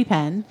a floaty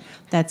pen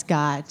that's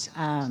got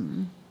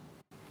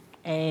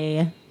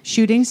a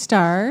shooting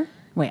star.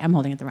 Wait, I'm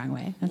holding it the wrong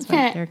way. That's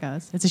fine. There it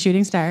goes. It's a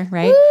shooting star,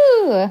 right?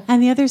 Ooh.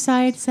 And the other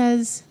side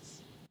says,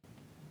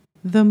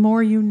 "The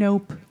more you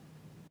nope."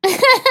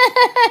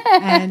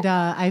 And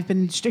I've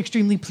been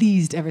extremely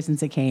pleased ever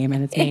since it came,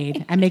 and it's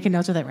made. I'm making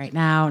notes with it right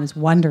now, and it's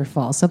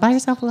wonderful. So buy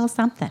yourself a little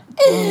something.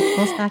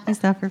 Little stocking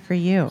stuffer for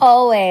you.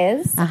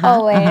 Always.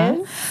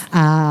 Always.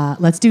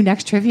 Let's do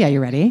next trivia.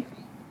 You ready?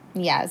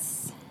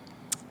 Yes.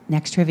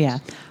 Next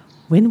trivia.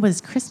 When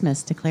was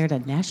Christmas declared a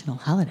national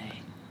holiday?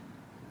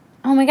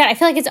 Oh my God. I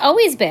feel like it's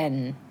always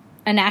been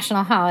a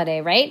national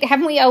holiday, right?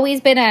 Haven't we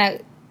always been a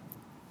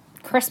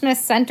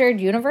Christmas-centered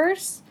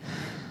universe?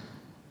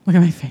 Look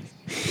at my face.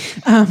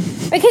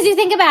 Because you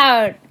think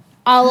about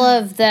all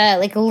of the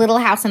like Little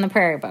House on the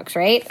Prairie books,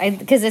 right?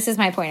 Because this is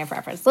my point of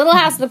reference. Little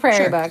House on the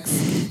Prairie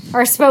books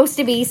are supposed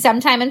to be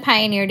sometime in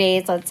pioneer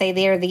days. Let's say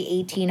they are the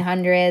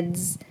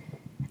 1800s.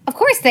 Of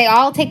course, they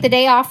all take the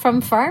day off from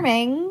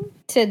farming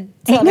to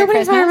celebrate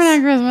Nobody's Christmas. farming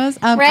on Christmas.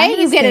 Right?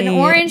 You get an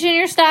orange in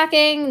your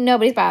stocking.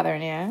 Nobody's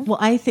bothering you. Well,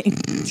 I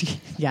think,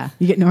 yeah,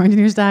 you get an orange in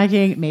your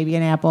stocking, maybe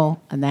an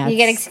apple, and that's You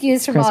get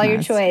excused from all your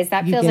Christmas. choice.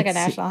 That You feels get like a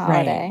national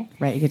holiday.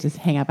 Right. You get to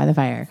hang out by the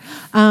fire.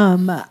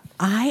 I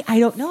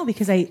don't know,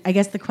 because I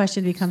guess the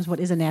question becomes, what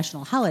is a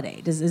national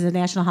holiday? Is a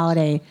national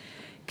holiday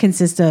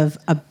consist of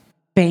a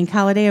bank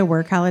holiday, a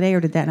work holiday, or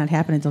did that not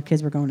happen until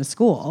kids were going to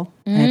school?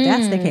 And if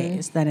that's the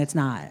case, then it's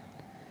not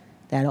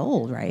that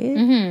old, right?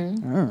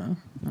 Mm-hmm.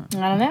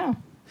 I don't know.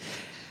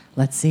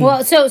 Let's see.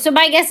 Well, so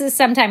my guess is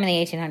sometime in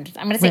the 1800s.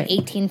 I'm going to say Right.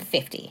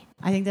 1850.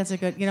 I think that's a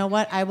good. You know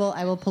what? I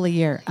will pull a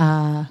year.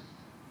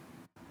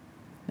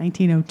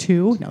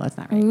 1902. No, that's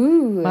not right.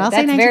 Ooh, Well, I'll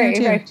say that's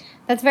 1902.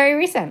 that's very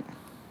recent.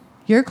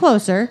 You're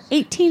closer.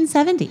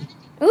 1870.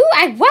 Ooh,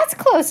 I was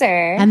closer.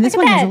 And this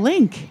Look one at has a that.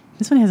 link.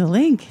 This one has a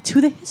link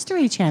to the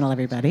History Channel,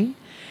 everybody.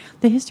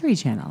 The History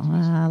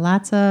Channel.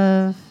 Lots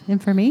of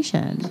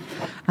information.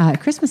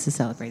 Christmas is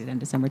celebrated on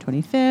December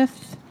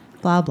 25th.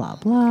 Blah, blah,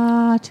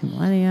 blah. 2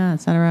 millennia,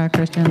 etc.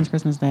 Christians,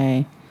 Christmas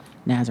Day,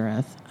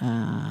 Nazareth.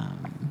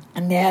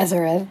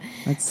 Nazareth.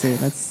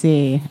 Let's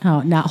see. Oh,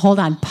 now, hold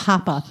on.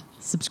 Pop-up.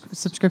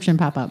 Subscription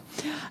pop-up.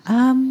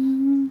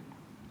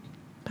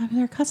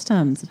 Popular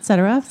customs,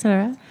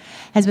 etc.,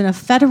 has been a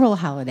federal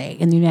holiday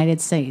in the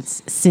United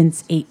States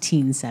since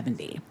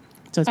 1870.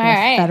 So it's been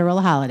a federal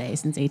holiday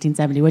since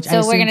 1870, which I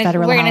assume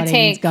federal holiday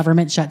means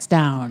government shuts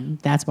down.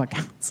 That's what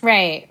counts.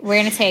 Right.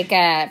 We're gonna take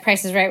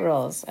Price is Right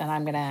rules, and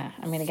I'm gonna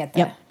get the.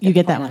 Yep, you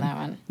get that point one. on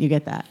that one. You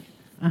get that.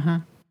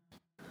 All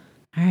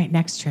right,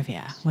 next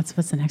trivia. What's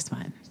the next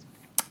one?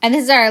 And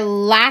this is our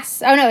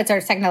last. Oh no, it's our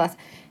second to last.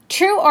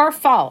 True or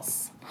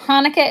false?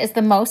 Hanukkah is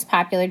the most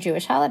popular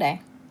Jewish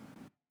holiday.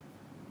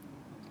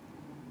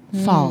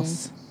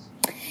 False.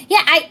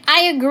 Yeah,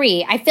 I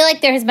agree. I feel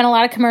like there has been a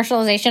lot of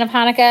commercialization of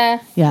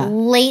Hanukkah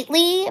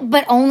lately,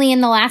 but only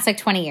in the last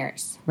 20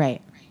 years.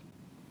 Right.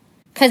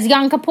 Because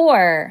Yom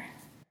Kippur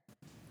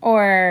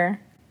or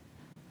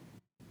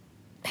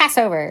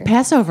Passover.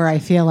 Passover, I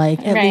feel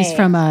like, at least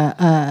from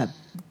a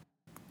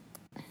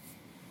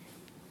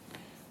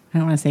I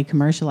don't want to say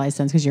commercialized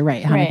sense, because you're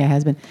right. Hanukkah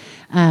has been.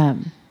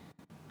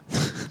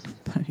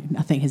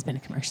 Nothing has been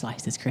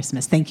commercialized as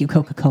Christmas. Thank you,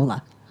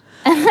 Coca-Cola.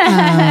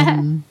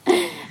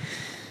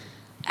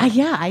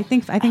 Yeah, I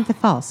think the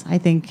false. I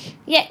think.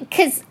 Yeah,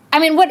 because I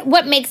mean,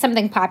 what makes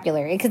something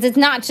popular? Because it's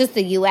not just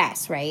the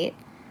U.S., right?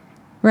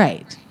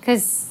 Right.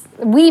 Because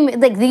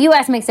the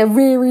U.S. makes a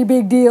very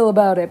big deal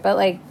about it, but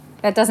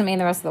that doesn't mean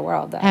the rest of the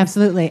world does.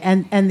 Absolutely,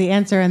 and the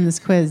answer in this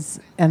quiz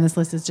and this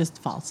list is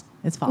just false.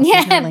 It's false.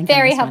 Yeah,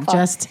 very helpful.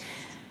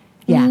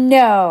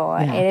 No,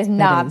 it is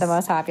not the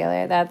most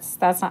popular. That's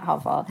not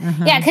helpful.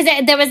 Yeah, because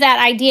there was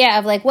that idea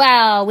of we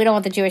don't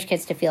want the Jewish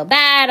kids to feel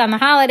bad on the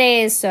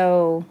holidays,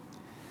 so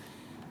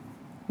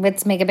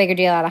let's make a bigger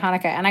deal out of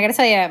Hanukkah. And I got to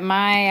tell you,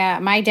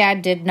 my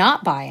dad did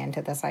not buy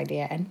into this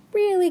idea and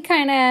really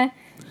kind of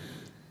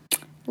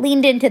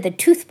leaned into the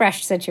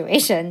toothbrush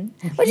situation,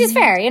 which is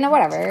fair.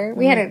 Whatever.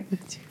 We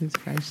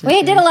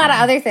did a lot of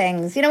other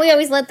things. We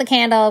always lit the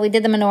candle. We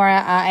did the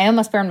menorah. I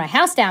almost burned my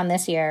house down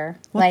this year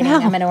lighting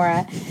a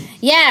menorah.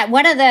 Yeah,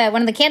 one of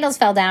the candles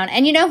fell down.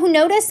 And you know who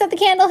noticed that the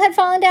candle had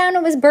fallen down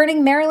and was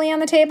burning merrily on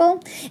the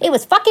table? It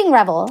was fucking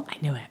Revel. I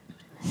knew it.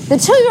 The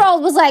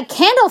 2-year-old was like,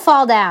 "Candle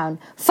fall down.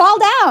 Fall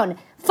down.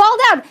 Fall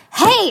down.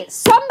 Hey,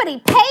 somebody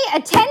pay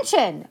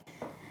attention."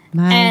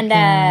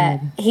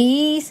 God.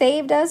 He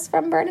saved us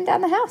from burning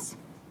down the house.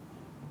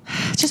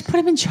 Just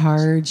put him in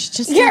charge.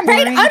 You're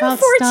right.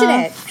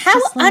 Unfortunate. How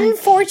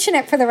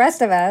unfortunate for the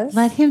rest of us.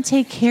 Let him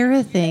take care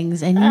of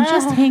things, and you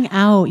just hang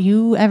out.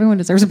 Everyone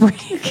deserves a break.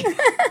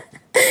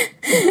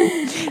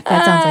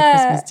 That sounds like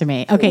Christmas to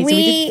me. Okay, so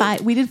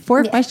we did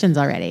 4 questions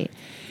already.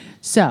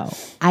 So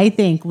I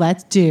think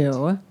let's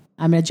do.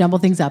 I'm going to jumble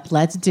things up.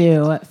 Let's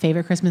do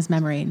favorite Christmas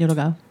memory. Noodle,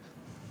 go.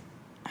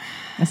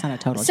 That's not a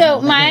total.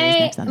 So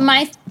my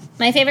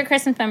favorite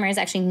Christmas memory is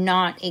actually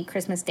not a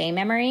Christmas Day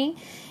memory.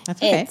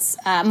 That's okay. It's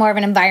more of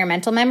an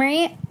environmental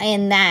memory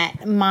in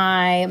that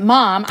my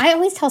mom, I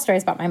always tell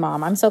stories about my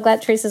mom. I'm so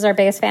glad Teresa's our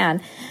biggest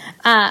fan.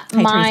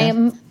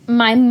 Teresa.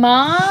 My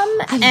mom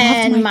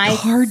I loved my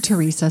card,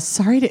 Teresa.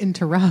 Sorry to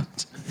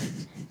interrupt.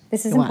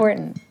 This is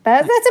important.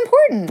 That's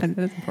important.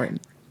 That's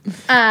important.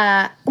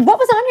 What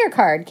was on your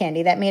card,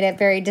 Candy, that made it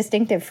very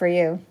distinctive for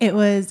you?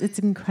 It's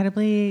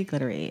incredibly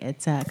glittery.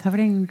 It's covered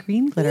in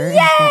green glitter. Yay! It's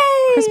got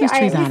Christmas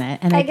trees on it,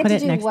 and I get put to it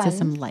do next one. to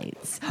some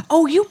lights.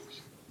 Oh, you!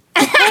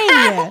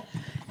 Hey!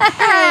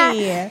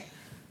 Hey!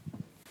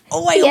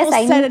 Oh, I Yes,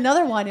 almost said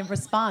another one in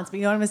response, but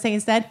you know what I'm going to say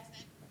instead?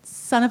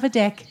 Son of a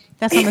dick.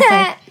 That's what I'm going to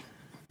say.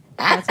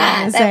 That's what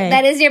I'm going to say.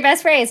 That is your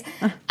best phrase.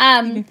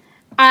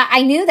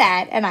 I knew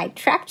that, and I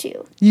trapped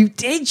you. You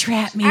did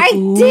trap me. I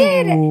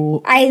did.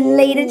 I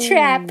laid a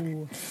trap.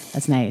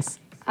 That's nice.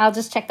 I'll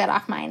just check that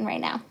off mine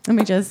right now. Let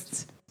me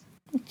just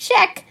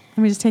Check.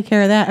 take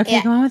care of that. Okay,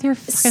 Yeah. go on with your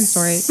fucking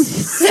story.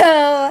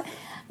 So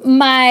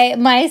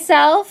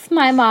myself,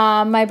 my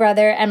mom, my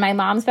brother, and my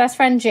mom's best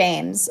friend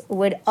James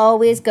would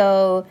always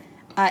go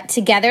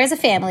together as a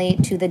family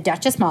to the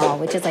Duchess Mall,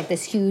 which is like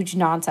this huge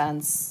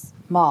nonsense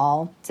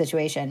mall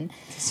situation.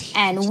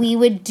 And we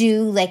would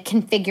do like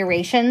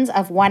configurations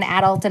of one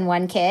adult and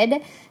one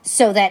kid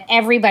so that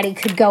everybody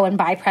could go and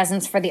buy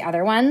presents for the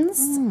other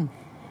ones.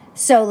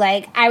 So,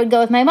 like, I would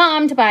go with my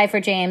mom to buy for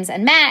James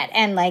and Matt,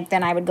 and, like,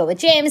 then I would go with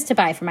James to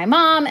buy for my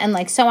mom, and,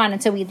 like, so on.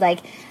 And so we'd,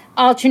 like,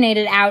 alternate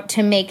it out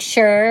to make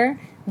sure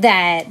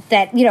that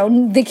you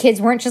know, the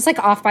kids weren't just, like,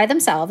 off by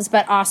themselves,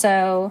 but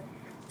also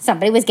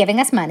somebody was giving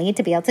us money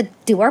to be able to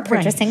do our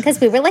purchasing because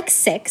we were, like,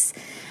 6.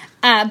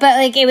 But,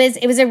 like, it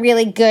was a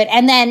really good...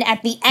 And then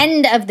at the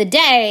end of the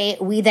day,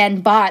 we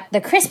then bought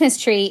the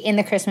Christmas tree in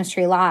the Christmas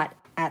tree lot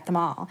at the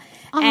mall.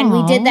 Aww. And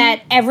we did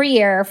that every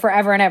year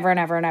forever and ever and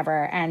ever and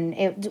ever.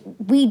 And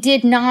we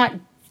did not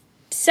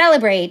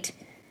celebrate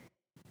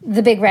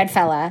the big red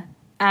fella.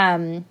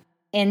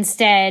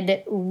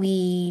 Instead,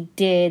 we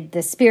did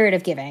the spirit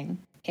of giving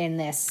in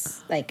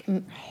this, like,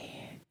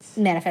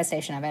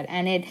 manifestation of it.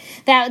 And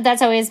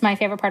that's always my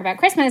favorite part about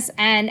Christmas.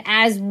 And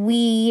as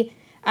we...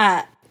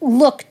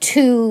 look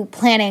to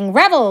planning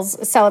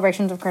Revel's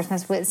celebrations of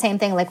Christmas, same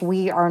thing, like,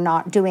 we are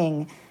not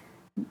doing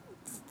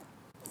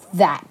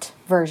that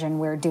version.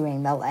 We're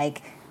doing the,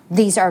 like,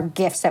 these are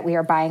gifts that we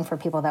are buying for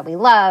people that we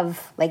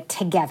love, like,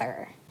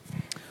 together.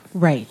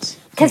 Right.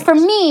 Because for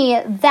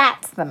me,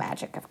 that's the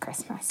magic of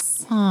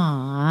Christmas.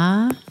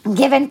 Aww.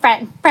 Giving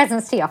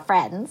presents to your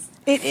friends.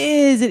 It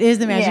is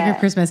the magic of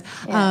Christmas.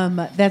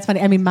 Yeah. That's funny.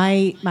 I mean,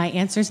 my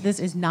answer to this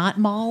is not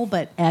mall,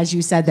 but as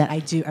you said that,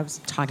 I was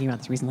talking about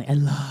this recently. I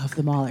love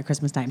the mall at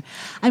Christmas time.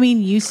 I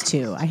mean, used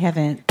to. I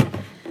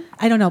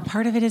don't know.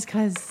 Part of it is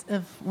because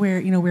of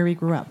where we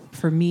grew up.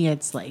 For me,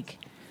 it's like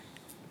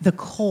the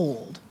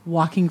cold,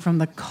 walking from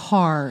the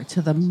car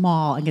to the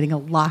mall and getting a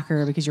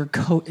locker because your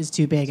coat is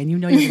too big, and you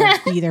know you're going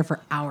to be there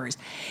for hours,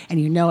 and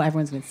you know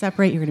everyone's going to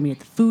separate. You're going to meet at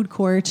the food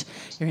court.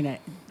 You're going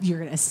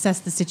to assess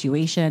the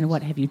situation.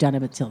 What have you done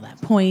up until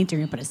that point?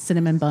 You're going to put a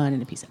cinnamon bun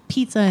and a piece of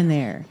pizza in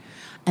there,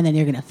 and then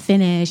you're going to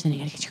finish. And then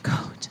you got to get your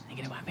coat. And you're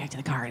going to walk back to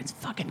the car, and it's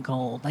fucking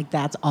cold. Like,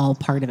 that's all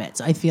part of it.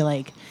 So I feel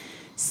like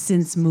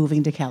since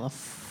moving to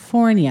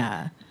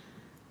California,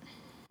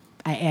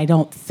 I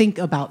don't think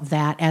about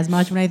that as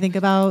much when I think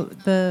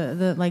about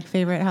the like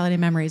favorite holiday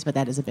memories, but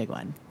that is a big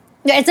one.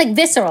 Yeah, it's like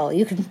visceral.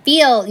 You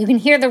can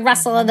hear the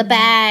rustle of the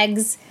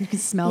bags. You can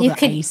smell the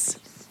ice.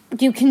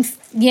 You can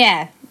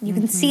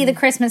see the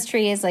Christmas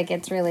trees. Like,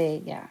 it's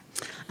really, yeah.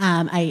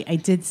 I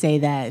did say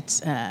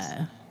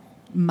that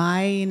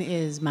mine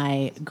is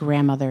my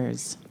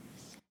grandmother's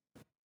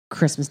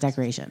Christmas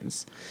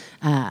decorations,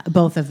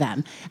 both of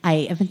them.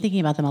 I have been thinking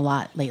about them a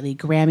lot lately.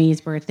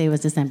 Grammy's birthday was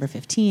December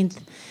 15th.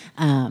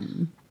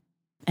 And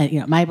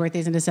my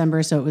birthday's in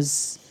December, so it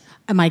was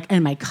my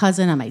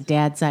cousin on my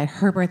dad's side,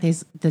 her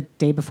birthday's the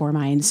day before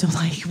mine. So,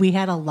 like, we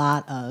had a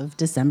lot of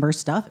December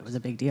stuff. It was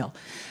a big deal.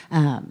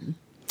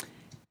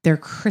 Their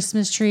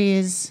Christmas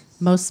trees,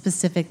 most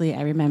specifically,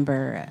 I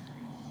remember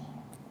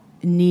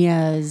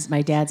Nia's,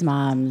 my dad's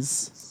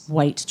mom's,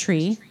 white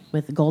tree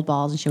with gold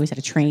balls, and she always had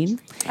a train.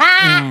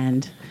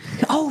 And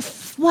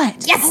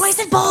what? Yes! Oh, I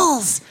said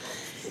balls.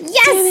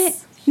 Yes! Damn it.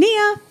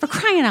 Nia, for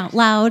crying out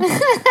loud.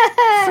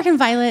 Freaking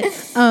Violet.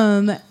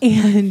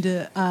 And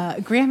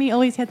Grammy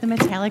always had the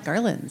metallic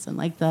garlands, and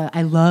like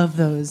I love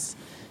those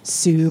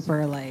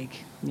super,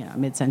 like,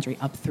 mid-century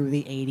up through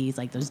the 80s,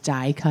 like those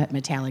die-cut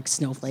metallic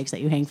snowflakes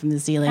that you hang from the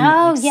ceiling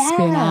that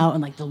spin out,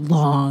 and like the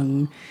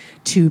long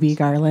tubey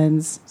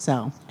garlands.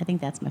 So I think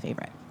that's my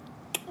favorite.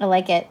 I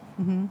like it.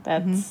 Mm-hmm.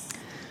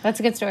 That's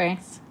a good story.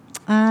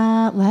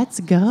 Let's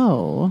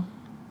go.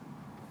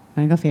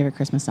 Want to go favorite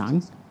Christmas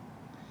song?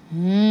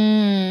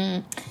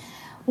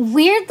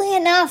 Weirdly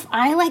enough,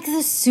 I like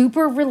the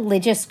super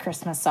religious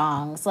Christmas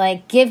songs.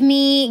 Like, give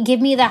me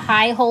the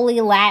High Holy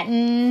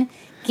Latin.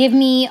 Give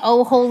me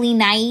Oh Holy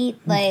Night.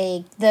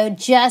 Like, the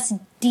just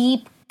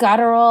deep,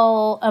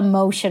 guttural,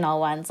 emotional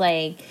ones.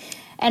 Like,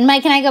 and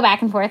Mike and I go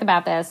back and forth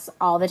about this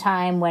all the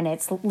time when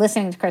it's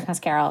listening to Christmas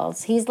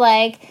carols. He's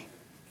like,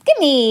 give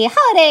me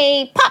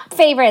holiday pop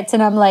favorites.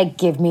 And I'm like,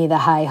 give me the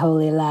High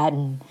Holy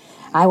Latin.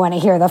 I want to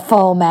hear the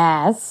full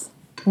mass.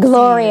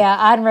 Gloria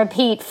on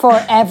repeat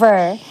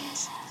forever.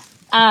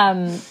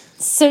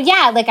 So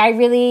yeah, like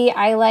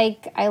I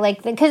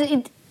like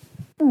because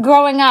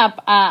growing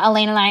up,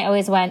 Elaine and I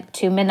always went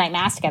to midnight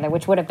mass together,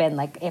 which would have been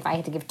like if I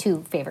had to give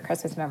 2 favorite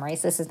Christmas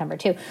memories. This is number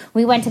 2.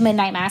 We went to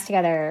midnight mass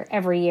together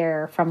every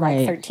year from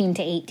like 13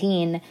 to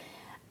 18.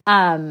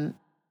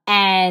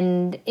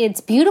 And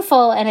it's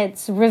beautiful and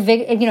it's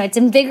it's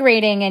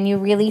invigorating, and you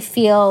really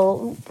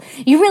feel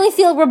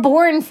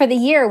reborn for the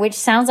year, which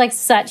sounds like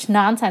such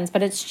nonsense,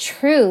 but it's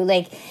true.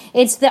 Like,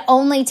 it's the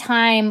only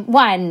time,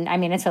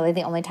 it's really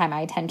the only time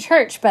I attend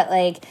church, but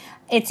like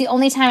it's the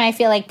only time I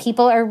feel like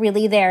people are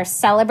really there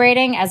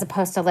celebrating, as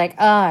opposed to like,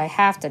 oh, I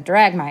have to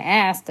drag my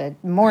ass to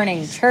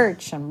morning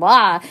church and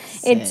blah.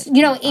 It's,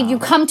 if you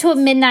come to a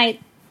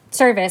midnight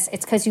service,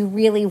 it's because you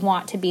really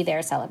want to be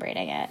there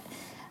celebrating it.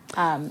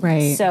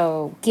 Right.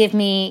 So give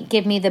me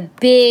the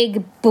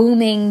big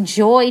booming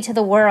joy to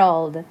the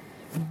world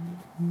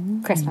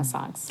Christmas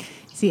songs.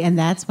 See, and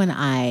that's when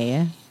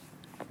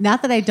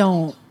not that I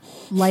don't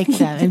like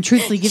them, and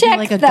truthfully, give me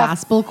like a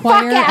gospel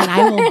choir, and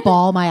I will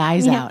bawl my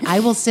eyes out. I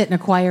will sit in a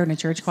choir, in a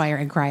church choir,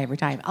 and cry every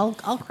time. I'll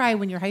cry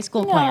when your high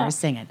school choir is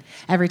singing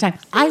every time.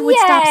 I would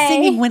stop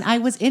singing when I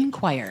was in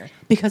choir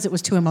because it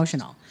was too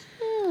emotional.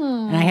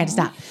 And I had to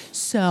stop.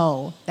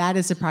 So that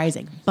is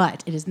surprising.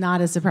 But it is not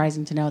as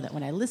surprising to know that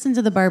when I listen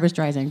to the Barbra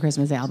Streisand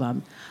Christmas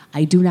album,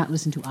 I do not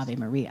listen to Ave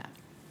Maria.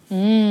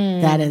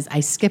 That is,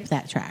 I skip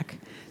that track.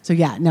 So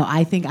yeah, no,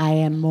 I think I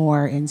am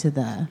more into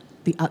the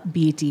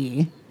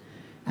upbeaty,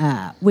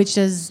 which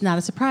is not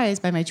a surprise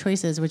by my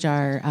choices, which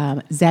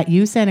are Is That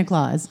You, Santa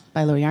Claus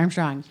by Louis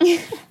Armstrong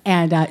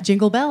and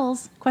Jingle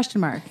Bells, ?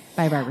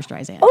 By Barbra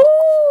Streisand.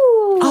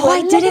 Oh,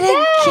 I did it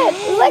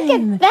again. Look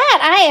at that.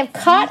 I have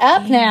caught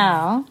up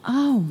now.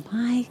 Oh,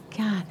 my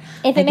God.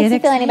 If it makes you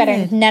feel any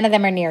better, none of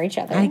them are near each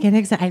other. I get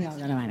excited. I know,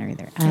 none of mine are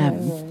either.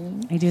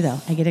 I do, though.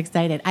 I get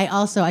excited.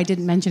 I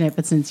didn't mention it,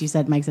 but since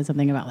Mike said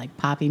something about like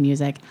poppy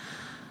music,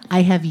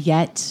 I have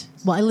yet,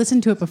 I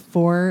listened to it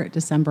before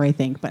December, I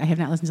think, but I have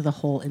not listened to the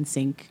whole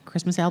NSYNC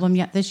Christmas album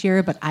yet this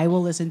year, but I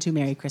will listen to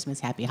Merry Christmas,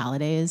 Happy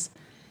Holidays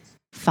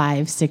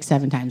 5, 6,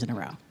 7 times in a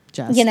row.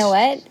 You know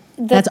what?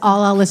 That's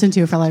all I'll listen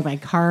to for like my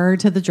car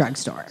to the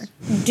drugstore.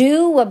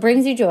 Do what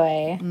brings you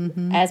joy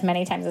as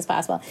many times as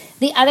possible.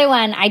 The other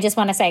one I just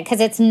want to say,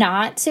 because it's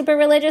not super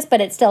religious, but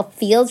it still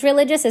feels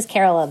religious, is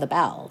Carol of the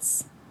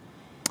Bells.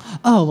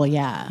 Oh, well,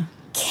 yeah.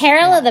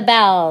 Carol of the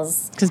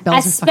Bells. Because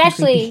bells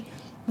especially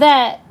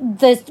the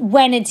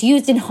when it's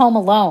used in Home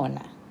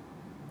Alone.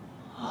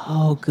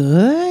 Oh,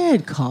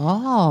 good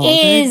call.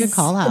 Good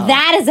call out.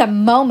 That is a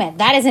moment.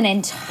 That is an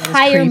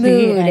entire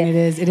mood. And it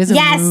is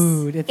a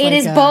mood. It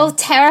is both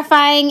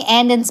terrifying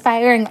and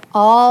inspiring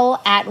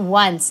all at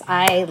once.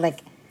 I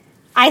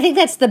think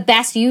that's the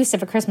best use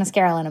of a Christmas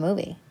Carol in a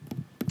movie.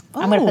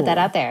 I'm going to put that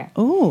out there.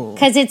 Oh.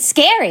 Because it's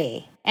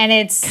scary and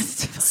it's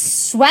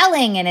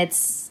swelling and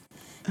it's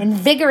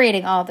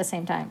invigorating all at the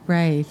same time.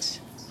 Right.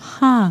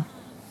 Huh.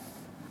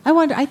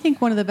 I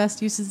think one of the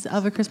best uses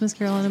of a Christmas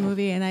Carol in a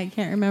movie, and I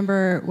can't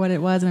remember what it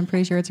was, and I'm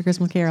pretty sure it's a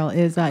Christmas Carol,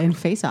 is in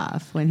Face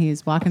Off, when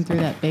he's walking through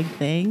that big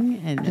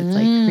thing, and it's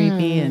like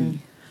creepy, and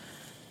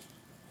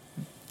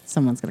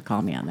someone's going to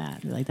call me on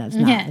that. Like, that's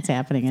not what's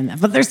happening in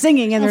that. But they're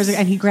singing, and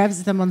and he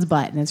grabs someone's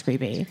butt, and it's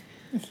creepy.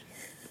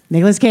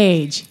 Nicolas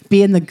Cage,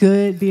 being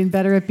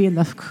better at being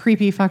the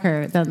creepy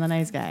fucker than the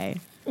nice guy.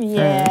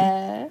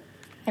 Yeah.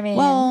 I mean,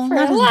 well,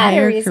 not his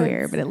entire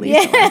career, but at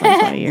least the last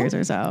 20 years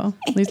or so.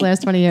 At least the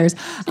last 20 years.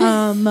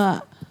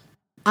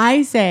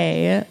 I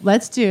say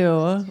let's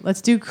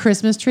do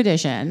Christmas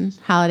tradition,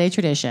 holiday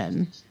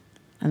tradition,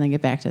 and then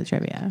get back to the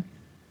trivia.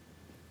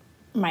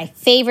 My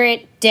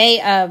favorite day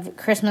of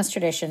Christmas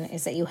tradition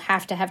is that you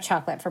have to have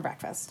chocolate for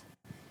breakfast.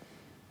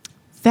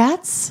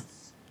 That's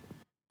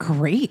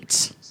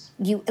great.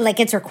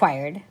 It's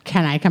required.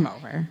 Can I come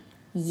over?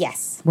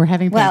 Yes. We're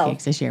having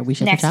pancakes this year. We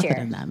should put chocolate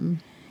in them.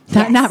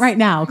 Yes. Not right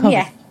now. COVID.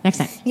 Yeah. Next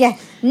time. Yeah.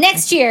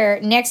 Next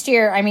year,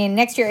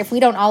 if we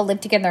don't all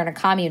live together in a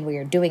commune, we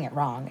are doing it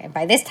wrong. And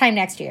by this time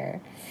next year.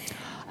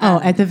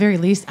 At the very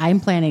least, I'm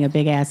planning a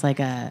big ass, like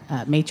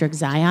a Matrix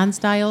Zion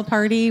style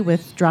party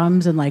with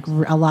drums and like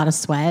a lot of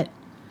sweat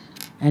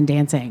and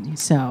dancing.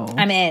 So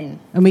I'm in.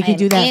 And we could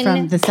do that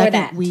from the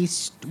second we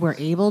were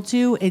able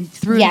to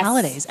through the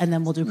holidays. And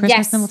then we'll do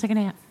Christmas, then we'll take a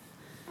nap.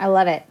 I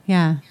love it.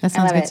 Yeah, that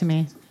sounds good to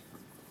me.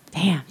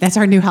 Damn, that's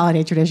our new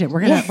holiday tradition.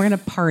 We're gonna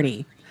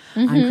party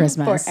on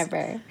Christmas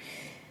forever.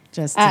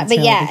 Just until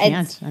we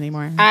can't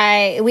anymore.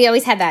 We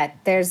always had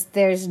that.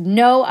 There's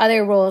no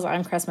other rules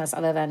on Christmas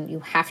other than you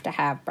have to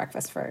have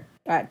breakfast for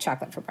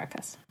chocolate for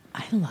breakfast.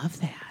 I love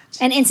that.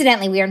 And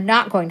incidentally, we are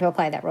not going to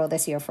apply that rule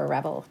this year for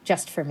Rebel,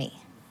 just for me.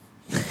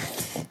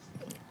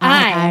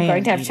 I'm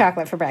going to have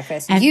chocolate for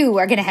breakfast. You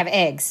are going to have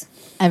eggs.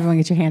 Everyone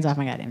get your hands off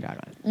my goddamn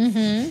chocolate.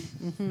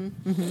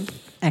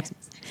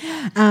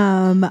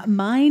 Excellent.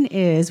 Mine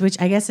is, which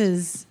I guess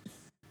is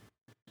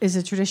is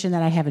a tradition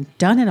that I haven't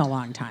done in a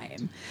long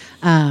time.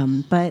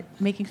 But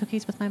making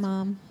cookies with my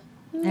mom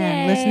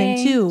and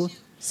listening to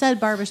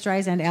said Barbra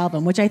Streisand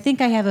album, which I think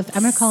I have.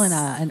 I'm going to call in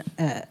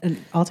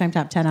an all-time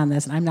top 10 on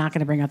this, and I'm not going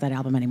to bring up that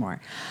album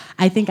anymore.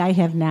 I think I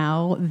have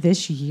now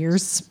this year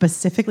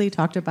specifically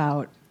talked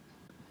about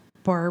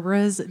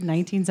Barbara's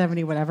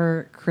 1970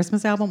 whatever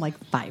Christmas album like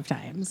 5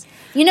 times.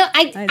 You know,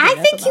 I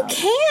think you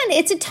can.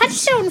 It's a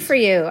touchstone for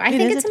you. I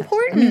think it's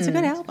important. I mean, it's a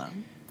good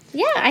album.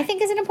 Yeah, I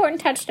think it's an important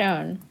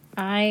touchstone.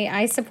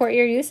 I support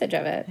your usage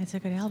of it. It's a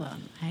good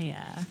album.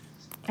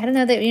 I don't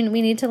know that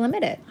we need to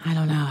limit it. I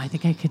don't know. I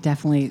think I could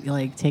definitely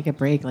like take a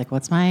break. Like,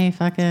 what's my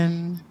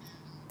fucking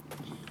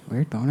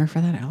weird boner for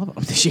that album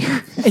this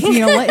year? You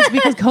know what? It's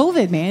because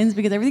COVID, man. It's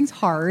because everything's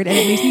hard and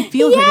it makes me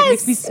feel good. It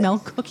makes me smell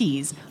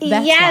cookies.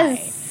 That's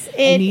why.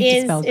 It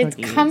is.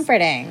 It's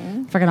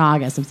comforting. Fucking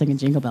August. I'm singing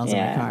Jingle Bells in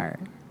my car.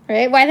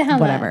 Right? Why the hell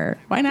Whatever.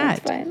 not? Why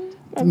not? That's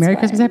fine. Merry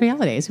Christmas, Happy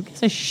Holidays. Who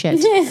gives a shit?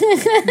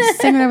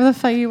 Sing whatever the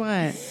fuck you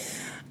want.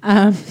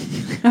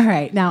 All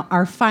right. Now,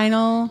 our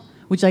final...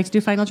 Would you like to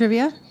do final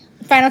trivia?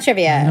 Final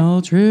trivia.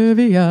 Final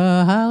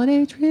trivia.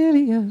 Holiday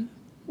trivia.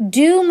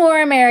 Do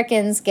more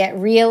Americans get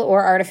real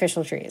or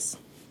artificial trees?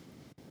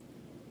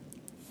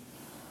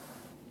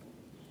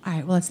 All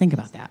right. Well, let's think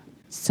about that.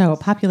 So,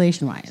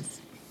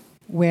 population-wise,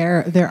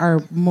 where there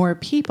are more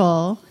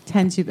people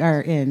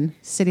are in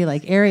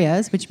city-like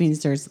areas, which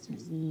means there's...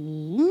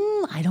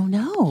 I don't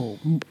know.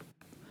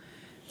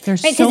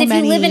 There's right, so many. Because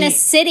if you live in a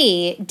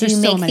city, do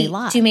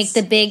you make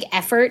the big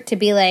effort to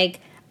be like,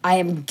 I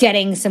am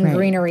getting some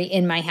greenery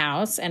in my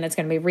house, and it's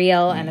going to be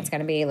real, and it's going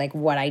to be like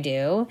what I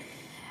do.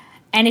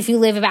 And if you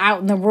live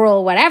out in the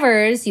rural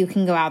whatevers, you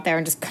can go out there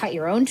and just cut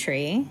your own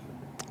tree.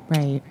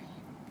 Right.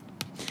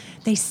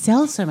 They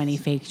sell so many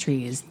fake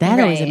trees. That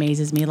always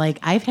amazes me. Like,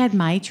 I've had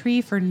my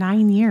tree for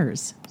 9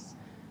 years.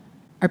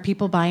 Are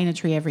people buying a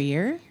tree every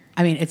year?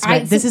 I mean,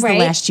 this is the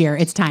last year.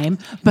 It's time,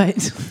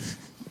 but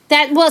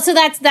so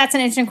that's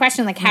an interesting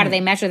question. Like, how do they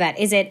measure that?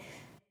 Is it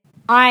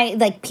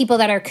people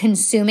that are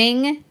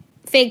consuming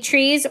fake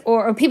trees,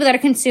 or people that are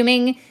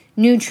consuming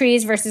new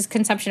trees versus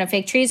consumption of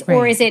fake trees,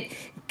 or is it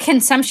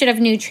consumption of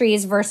new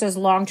trees versus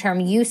long-term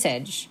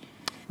usage?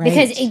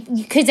 Right.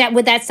 Because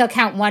would that still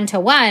count 1 to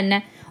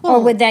 1,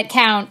 or would that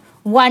count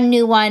one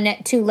new one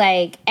to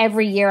like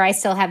every year I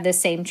still have the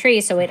same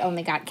tree, so it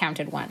only got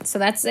counted once? So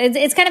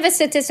it's kind of a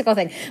statistical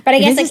thing. But I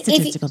guess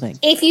like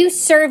if you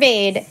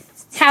surveyed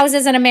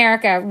houses in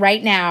America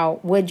right now,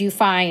 would you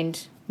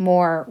find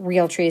more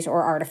real trees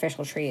or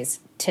artificial trees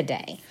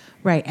today?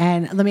 Right.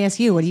 And let me ask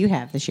you, what do you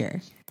have this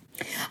year?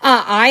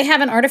 I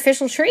have an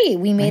artificial tree.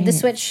 We made the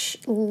switch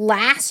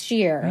last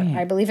year.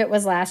 I believe it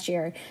was last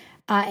year.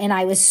 And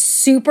I was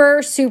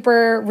super,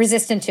 super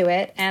resistant to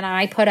it. And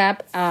I put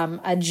up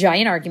a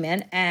giant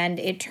argument. And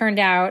it turned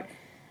out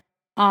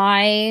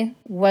I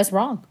was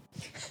wrong.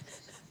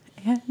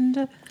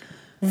 And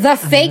the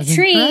fake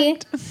tree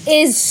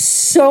is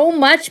so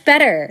much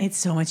better. It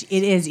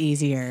is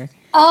easier.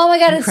 Oh my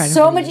God, it's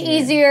so much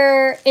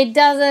easier. It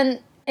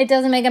doesn't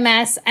make a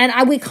mess.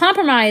 And we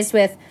compromised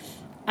with,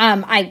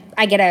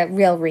 I get a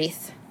real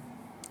wreath.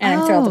 And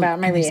I'm thrilled about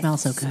my wreath. They smell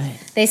so good.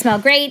 They smell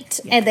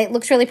great, and it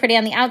looks really pretty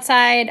on the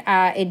outside.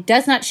 It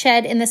does not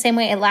shed in the same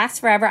way. It lasts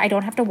forever. I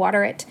don't have to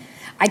water it.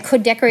 I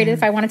could decorate it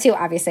if I wanted to.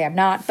 Obviously, I'm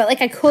not, but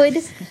like I could.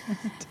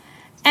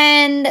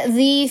 And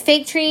the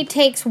fake tree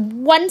takes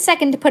 1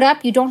 second to put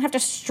up. You don't have to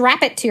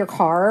strap it to your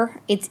car.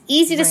 It's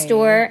easy to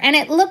store, and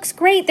it looks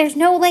great. There's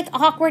no like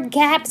awkward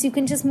gaps. You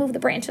can just move the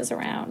branches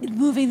around.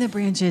 Moving the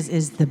branches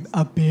is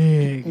a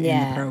big in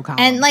the pro column.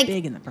 And like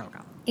big in the pro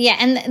column. Yeah,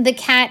 and the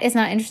cat is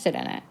not interested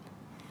in it.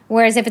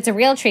 Whereas if it's a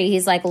real tree,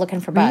 he's like looking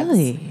for bugs.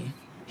 Really?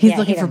 He's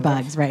looking for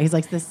bugs, right? He's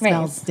like, this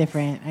smells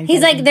different.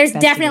 He's like, there's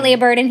definitely a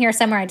bird in here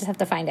somewhere. I just have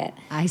to find it.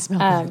 I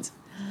smell birds.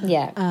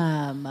 Yeah.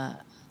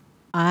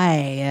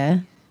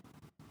 I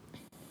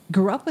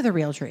grew up with a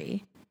real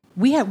tree.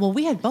 We had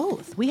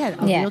both. We had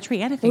a real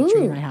tree and a fake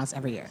tree in my house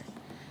every year.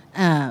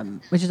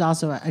 Which is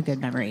also a good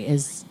memory.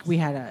 Is we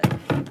had a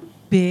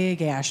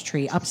big ash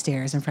tree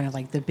upstairs in front of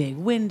like the big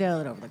window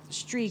that overlooked the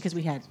street because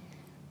we had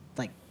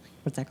like,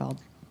 what's that called?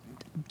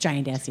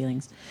 Giant ass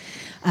ceilings.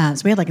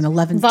 So we had like an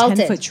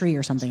 10-foot tree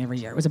or something every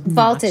year. It was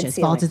vaulted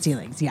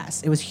ceilings.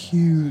 Yes, it was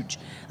huge.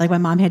 Like my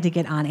mom had to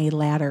get on a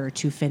ladder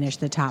to finish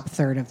the top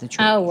third of the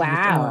tree. Oh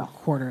wow! Or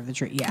quarter of the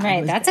tree. Yeah,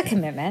 right. That's a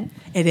commitment.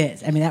 It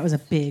is. I mean, that was a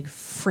big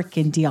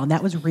freaking deal, and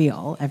that was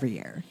real every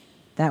year.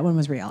 That one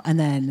was real, and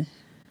then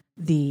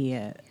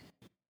the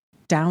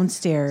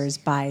downstairs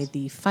by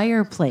the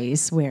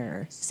fireplace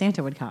where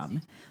Santa would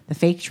come, the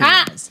fake tree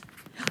was.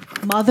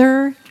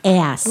 Mother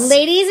ass.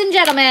 Ladies and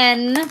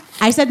gentlemen.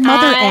 I said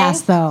mother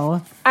ass,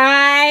 though.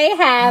 I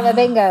have a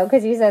bingo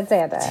because you said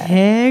Santa.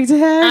 A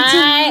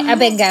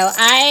bingo.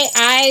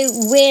 I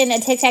win a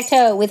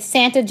tic-tac-toe with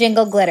Santa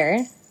jingle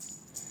glitter.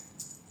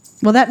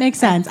 Well, that makes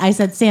sense. I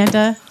said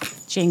Santa,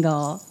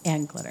 jingle,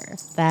 and glitter.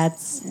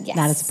 That's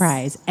not a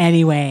surprise.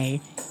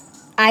 Anyway.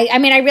 I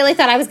mean, I really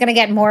thought I was going to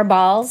get more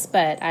balls,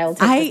 but I'll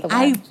take the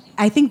one.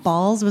 I think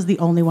balls was the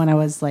only one I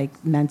was like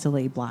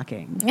mentally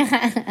blocking.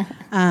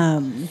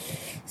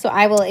 So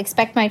I will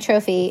expect my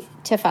trophy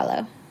to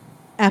follow.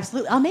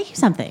 Absolutely. I'll make you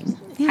something.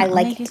 Yeah, I'll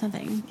make you it.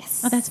 something.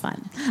 Yes. Oh, that's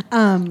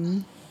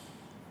fun.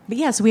 But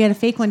yeah, so we had a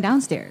fake one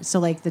downstairs. So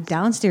like the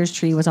downstairs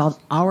tree was all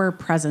our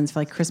presents for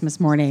like Christmas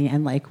morning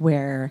and like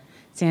where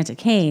Santa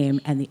came,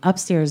 and the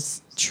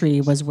upstairs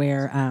tree was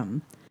where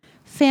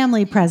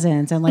family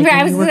presents and like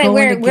I when was we were like, going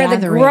where to the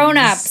gatherings.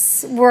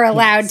 grown-ups were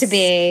allowed to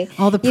be.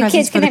 All the You presents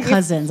kids for can the have your-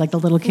 cousins, like the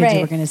little kids you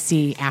were going to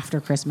see after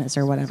Christmas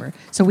or whatever.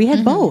 So we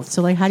had both.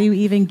 So like, how do you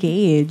even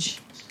gauge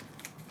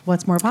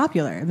what's more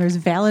popular? There's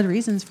valid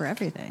reasons for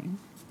everything.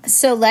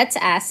 So let's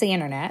ask the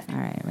internet. All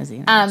right, what's the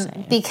internet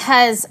say?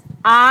 Because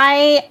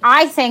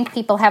I think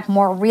people have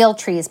more real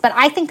trees, but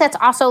I think that's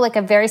also like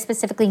a very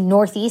specifically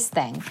Northeast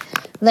thing.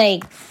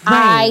 Like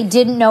I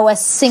didn't know a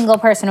single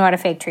person who had a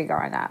fake tree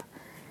growing up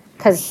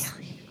because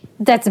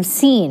that's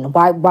obscene.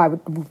 Why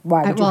would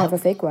you have a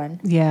fake one?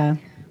 Yeah,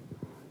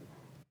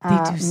 they do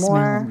more-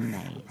 smell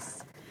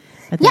nice.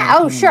 But Yeah.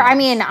 they're Oh, sure. human. I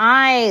mean,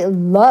 I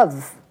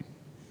love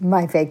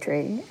my fake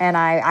tree, and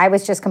I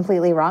was just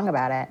completely wrong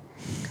about it.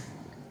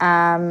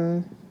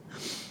 I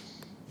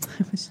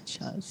was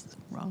just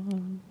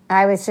wrong.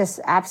 I was just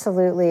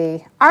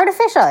absolutely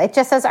artificial. It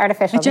just says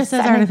artificial. It just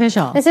says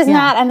artificial. This is Yeah.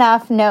 not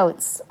enough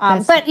notes.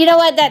 But you know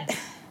what? That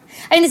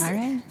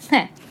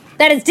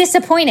that is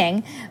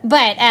disappointing,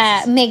 but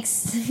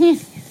makes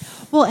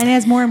Well, and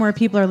as more and more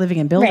people are living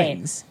in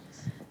buildings,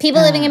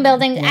 people living in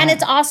buildings, yeah. and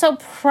it's also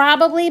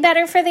probably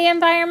better for the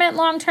environment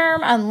long term,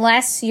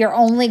 unless you're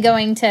only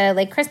going to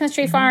like Christmas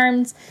tree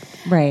farms.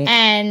 right?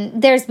 And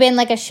there's been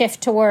like a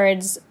shift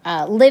towards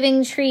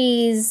living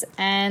trees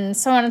and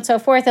so on and so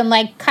forth, and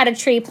like cut a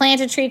tree,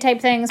 plant a tree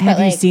type things. Have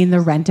but you like, seen the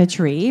rent a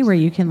tree where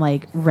you can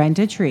like rent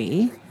a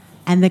tree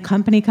and the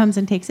company comes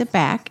and takes it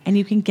back and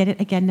you can get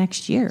it again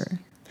next year?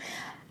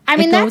 I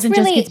mean, it goes that's and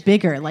really just gets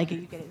bigger. Like you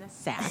get it in a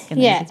sack and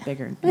Yeah. then it gets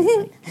bigger. And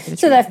you get a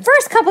so. tree. The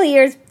first couple of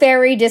years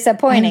very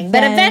disappointing, And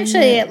but then,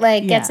 eventually it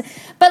like yeah, gets.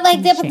 But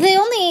like the change.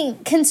 only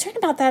concern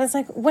about that is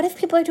like, what if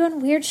people are doing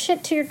weird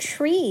shit to your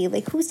tree?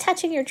 Like, who's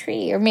touching your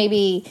tree? Or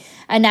maybe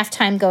enough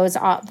time goes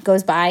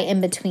by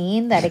in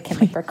between that it can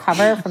like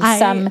recover from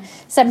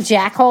some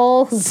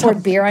jackhole who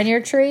poured beer on your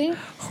tree.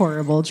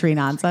 Horrible tree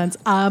nonsense.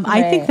 I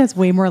think Right. that's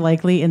way more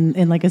likely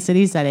in like a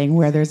city setting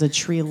where there's a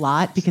tree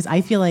lot, because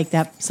I feel like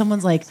that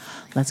someone's like,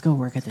 let's go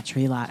work at the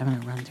tree lot. I'm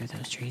going to run through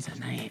those trees at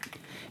night.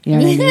 You know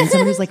what I mean?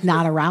 Someone who's like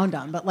not around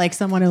them, but like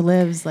someone who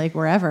lives like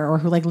wherever, or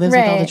who like lives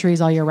with all the Right.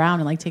 trees all year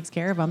round and like takes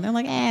care of them. They're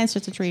like, it's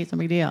just a tree. It's no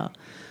big deal.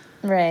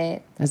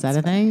 Right. Is that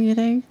a thing, you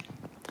think?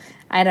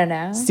 I don't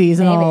know.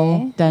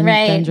 Seasonal Maybe.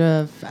 Right.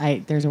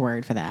 dendra. There's a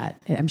word for that.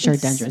 I'm sure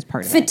dendra is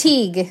part of it.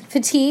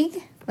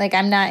 Fatigue. Like,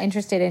 I'm not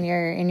interested in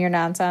your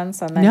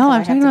nonsense. And then No, I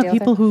I'm have talking to about deal with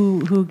people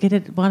it.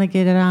 who want to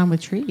get it on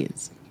with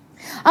trees.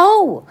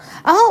 Oh,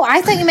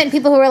 I thought you meant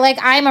people who were like,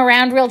 I'm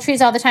around real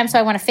trees all the time, so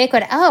I want to fake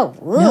one. Oh,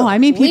 No, I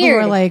mean people who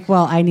weird. are like,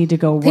 well, I need to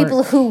go work.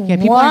 People who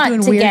people want aren't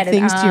doing to weird get it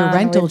things to your on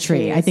rental with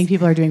tree. trees. I think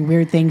people are doing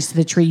weird things to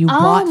the tree you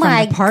bought from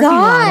my the parking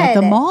lot at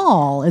the God.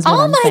 mall. Is what Oh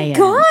I'm my saying.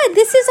 God,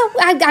 this is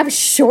I'm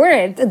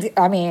sure.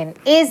 I mean,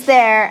 is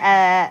there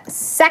a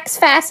sex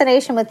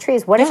fascination with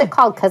trees? What is Yeah. it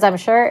called? Because I'm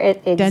sure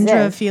it exists.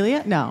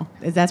 Dendrophilia? No,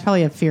 that's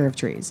probably a fear of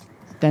trees.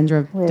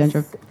 Dendro.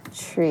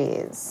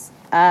 Trees.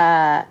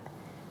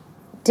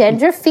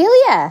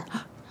 Dendrophilia.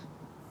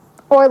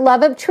 Or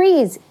love of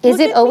trees. Is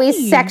Look it at always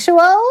me.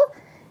 sexual?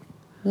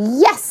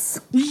 Yes.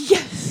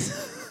 Yes.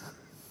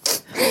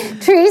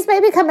 Trees may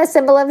become a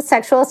symbol of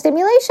sexual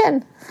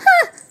stimulation.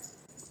 Huh.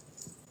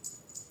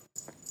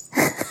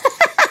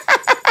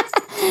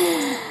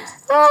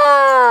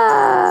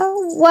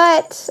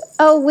 What?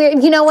 Oh,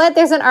 weird. You know what?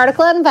 There's an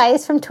article in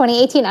Vice from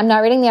 2018. I'm not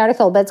reading the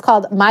article, but it's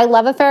called My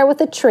Love Affair with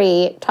a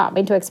Tree Taught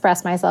Me to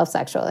Express Myself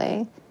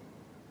Sexually.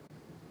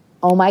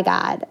 Oh my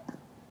God.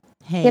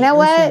 Hey, You know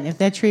listen, what? If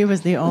that tree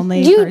was the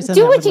only You person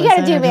do that what would you got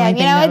to listen, do, or the man. only You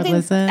thing know, that I would think,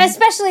 listen.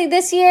 especially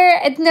this year,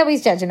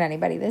 nobody's judging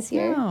anybody this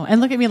year. No. And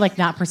look at me like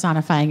not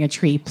personifying a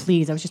tree,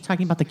 please. I was just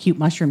talking about the cute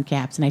mushroom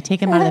caps, and I take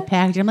them out of the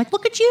package. And I'm like,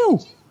 look at you.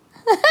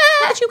 Look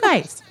at you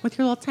guys with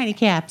your little tiny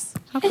caps.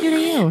 How cute are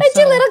you? Put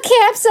your little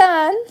caps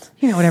on.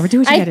 You know, whatever. Do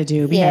what you got to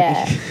do. Be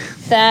happy.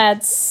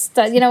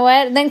 You know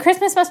what? Then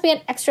Christmas must be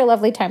an extra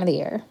lovely time of the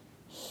year.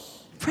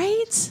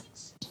 Right?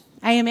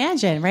 I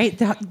imagine, right?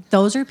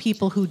 Those are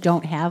people who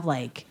don't have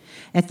like,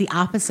 it's the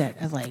opposite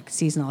of like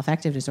seasonal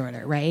affective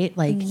disorder, right?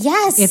 Like,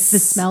 Yes. if the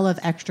smell of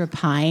extra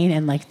pine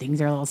and like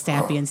things are a little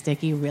sappy and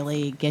sticky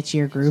really gets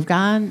your groove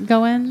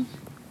going,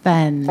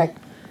 then Like-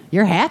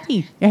 you're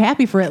happy. You're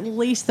happy for at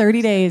least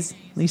 30 days.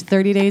 At least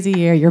 30 days a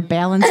year. You're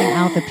balancing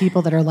out the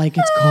people that are like,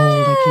 it's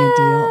cold, I can't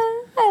deal.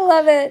 I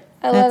love it.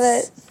 I love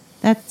it.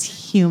 That's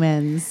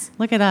humans.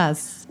 Look at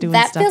us doing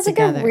That stuff feels like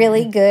together. a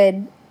really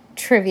good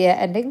trivia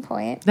ending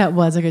point. That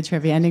was a good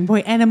trivia ending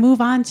point. And a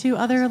move on to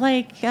other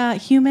like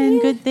human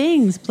good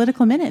things.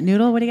 Political Minute.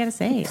 Noodle, what do you got to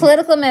say?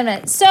 Political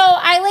amendment. So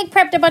I like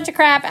prepped a bunch of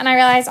crap, and I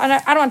realized I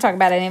don't want to talk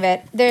about any of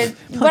it.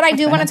 What I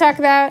do want to talk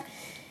about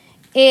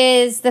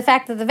is the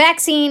fact that the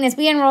vaccine is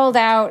being rolled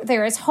out.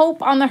 There is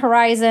hope on the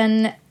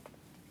horizon,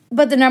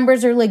 but the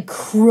numbers are like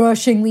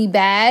crushingly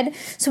bad.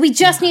 So we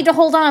just need to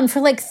hold on for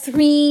like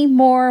 3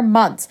 more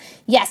months.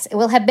 Yes, it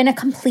will have been a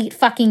complete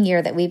fucking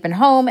year that we've been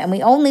home, and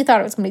we only thought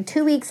it was going to be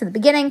 2 weeks at the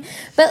beginning.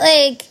 But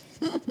like,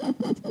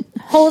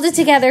 hold it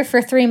together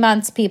for 3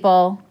 months,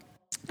 people.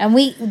 And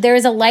there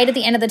is a light at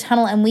the end of the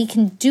tunnel, and we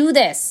can do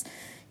this.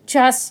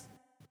 Just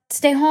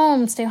stay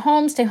home, stay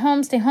home, stay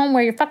home, stay home.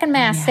 Wear your fucking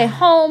mask. Stay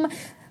home.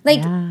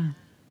 Like,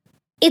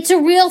 it's a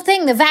real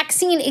thing. The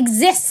vaccine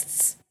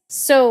exists.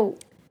 So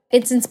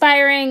it's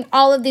inspiring.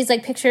 All of these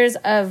like pictures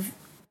of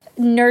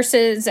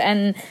nurses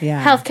and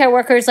healthcare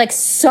workers like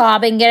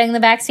sobbing getting the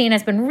vaccine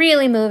has been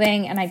really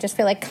moving. And I just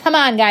feel like, come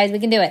on, guys, we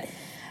can do it.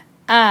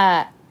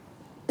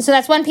 So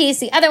that's one piece.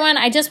 The other one,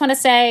 I just want to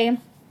say,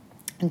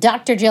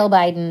 Dr. Jill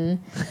Biden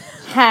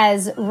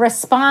has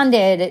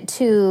responded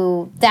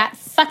to that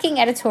fucking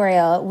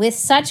editorial with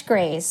such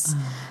grace.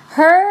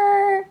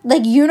 Her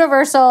like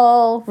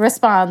universal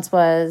response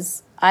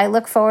was, I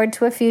look forward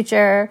to a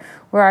future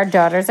where our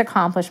daughter's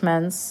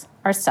accomplishments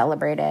are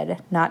celebrated,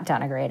 not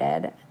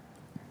denigrated.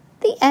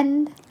 The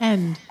end.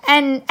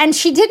 And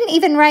she didn't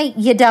even write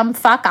 "you dumb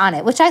fuck" on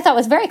it, which I thought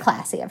was very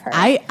classy of her.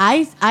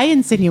 I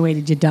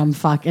insinuated "you dumb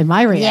fuck" in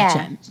my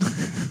reaction.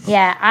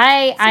 Yeah,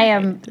 I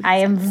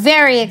am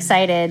very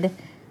excited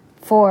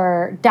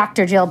for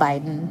Dr. Jill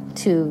Biden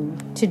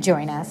to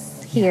join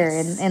us here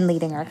in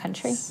leading our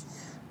country.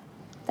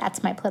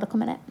 That's my political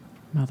minute.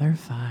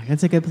 Motherfuck.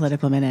 That's a good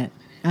political minute.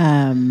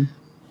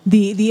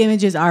 The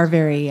images are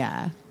very,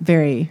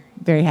 very,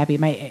 very happy.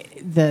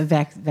 The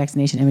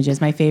vaccination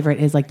images. My favorite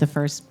is like the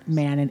first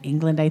man in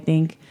England, I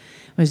think,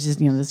 was just,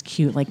 this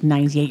cute like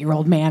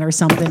 98-year-old man or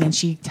something, and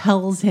she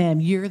tells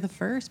him, "You're the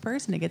first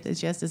person to get this."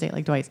 She has to say it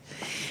like twice,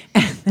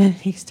 and then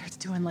he starts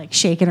doing like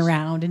shaking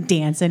around and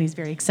dancing. He's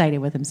very excited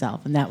with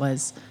himself, and that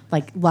was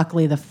like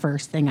luckily the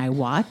first thing I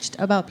watched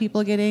about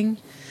people getting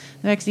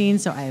the vaccine.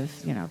 So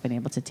I've been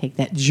able to take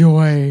that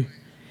joy.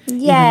 Yay!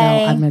 Even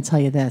though I'm going to tell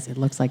you this, it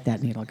looks like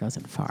that needle goes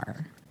in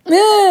far.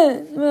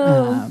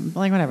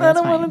 Like whatever. I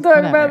don't want to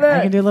talk about that.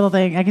 I can do a little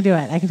thing. I can do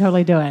it. I can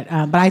totally do it.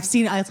 But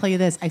I'll tell you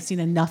this, I've seen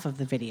enough of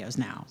the videos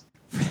now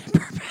for that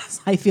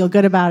purpose. I feel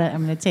good about it.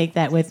 I'm going to take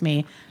that with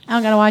me. I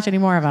don't got to watch any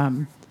more of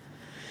them.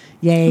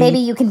 Yay. Maybe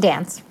you can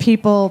dance.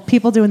 People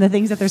doing the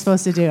things that they're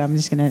supposed to do. I'm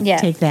just going to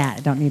take that. I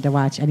don't need to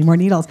watch any more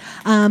needles.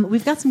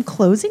 We've got some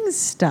closing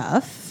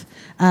stuff.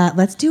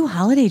 Let's do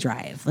Holiday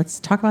Drive. Let's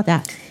talk about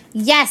that.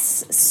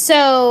 Yes.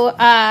 So,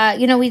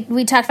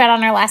 we talked about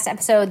on our last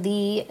episode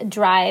the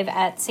drive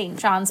at St.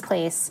 John's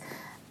Place,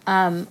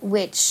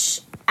 which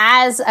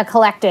as a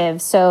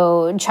collective,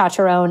 so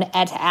Chacharon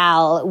et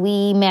al.,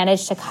 we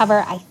managed to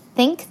cover, I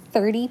think,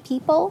 30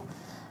 people,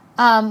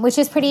 which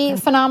is pretty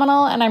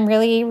phenomenal. And I'm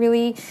really,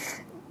 really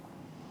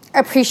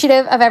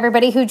appreciative of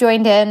everybody who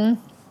joined in.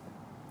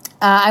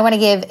 I want to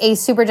give a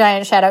super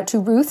giant shout out to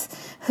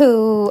Ruth,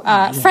 who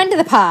friend of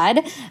the pod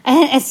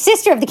and a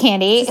sister of the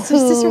candy,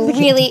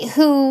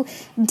 who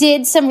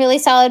did some really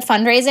solid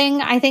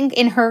fundraising, I think,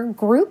 in her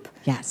group.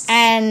 Yes,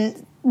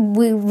 and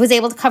was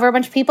able to cover a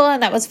bunch of people,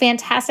 and that was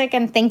fantastic.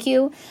 And thank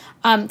you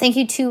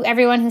to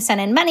everyone who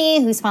sent in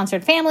money, who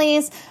sponsored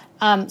families.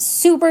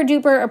 Super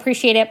duper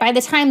appreciate it. By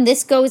the time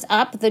this goes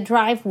up, the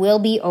drive will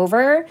be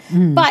over.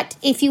 But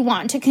if you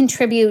want to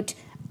contribute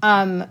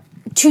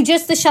to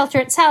just the shelter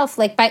itself,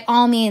 like by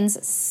all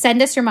means,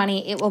 send us your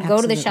money. It will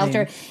go to the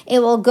shelter. It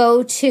will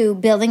go to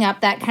building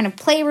up that kind of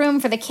playroom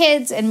for the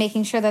kids and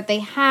making sure that they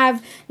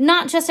have,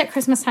 not just at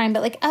Christmas time,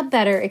 but like a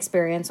better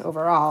experience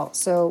overall.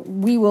 So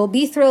we will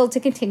be thrilled to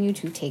continue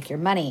to take your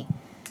money.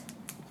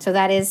 So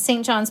that is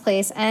St. John's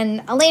Place.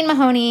 And Elaine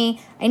Mahoney,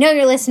 I know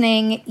you're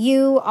listening.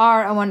 You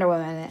are a Wonder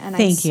Woman. And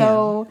I'm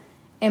so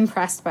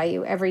impressed by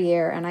you every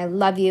year, and I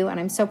love you, and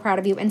I'm so proud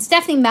of you. And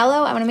Stephanie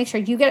Mello, I want to make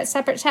sure you get a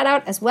separate shout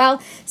out as well.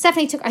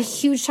 Stephanie took a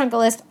huge chunk of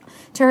list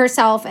to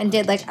herself and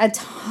did like a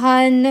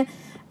ton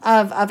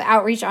of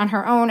outreach on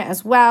her own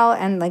as well.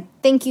 And like,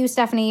 thank you,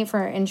 Stephanie,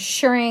 for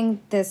ensuring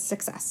this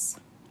success.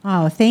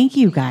 Oh, thank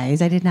you guys.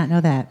 I did not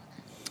know that.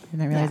 I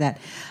didn't realize that.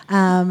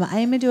 I'm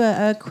going to do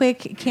a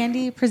quick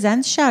Candy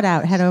Presents shout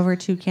out. Head over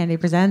to Candy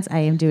Presents. I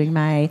am doing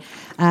my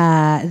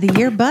The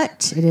Year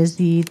But. It is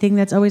the thing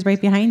that's always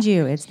right behind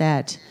you. It's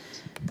that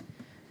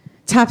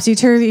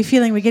topsy-turvy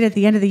feeling we get at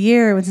the end of the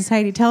year when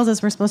society tells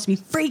us we're supposed to be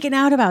freaking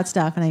out about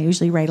stuff. And I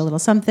usually write a little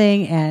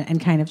something and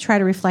kind of try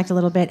to reflect a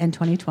little bit. And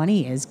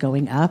 2020 is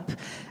going up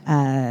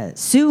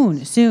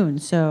soon.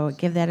 So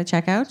give that a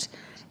check out.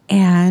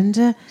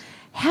 And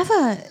have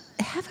a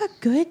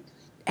good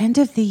end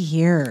of the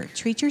year.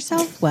 Treat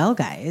yourself well,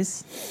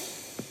 guys.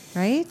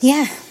 Right?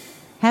 Yeah.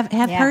 Have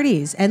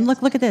parties. And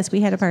look at this.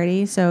 We had a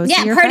party. So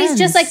see your parties friends.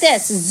 just like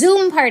this.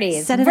 Zoom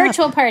parties. Set it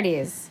Virtual up.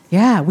 parties.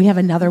 Yeah, we have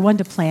another one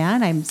to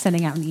plan. I'm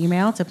sending out an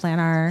email to plan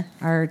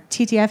our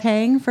TTF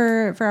hang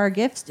for our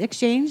gift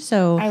exchange.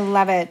 So I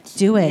love it.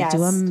 do it. Yes. Do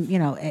them. You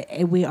know,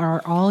 we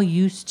are all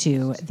used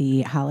to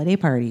the holiday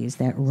parties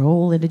that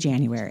roll into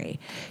January.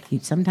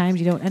 Sometimes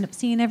you don't end up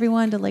seeing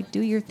everyone to like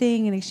do your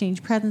thing and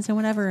exchange presents and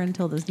whatever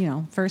until the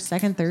first,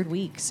 second, third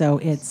week. So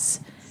it's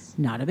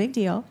not a big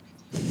deal.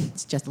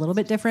 It's just a little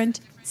bit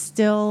different.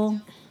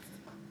 Still,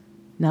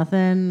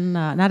 nothing.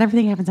 Not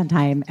everything happens on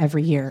time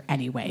every year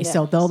anyway. Yeah.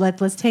 So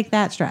let's take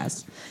that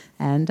stress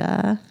and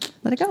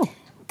let it go.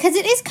 Because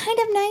it is kind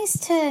of nice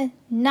to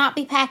not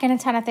be packing a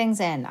ton of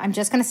things in. I'm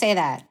just going to say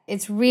that.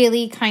 It's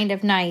really kind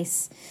of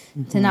nice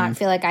to not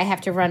feel like I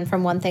have to run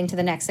from one thing to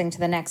the next thing to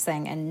the next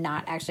thing and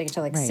not actually get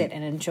to Right. sit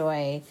and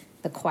enjoy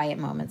the quiet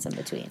moments in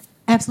between.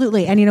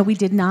 Absolutely. And, we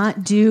did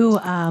not do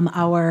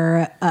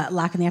our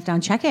lock in the F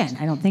down check-in.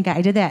 I don't think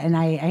I did that. And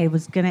I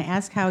was going to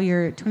ask how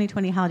your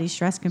 2020 holiday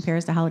stress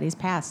compares to holidays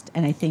past.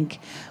 And I think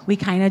we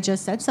kind of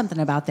just said something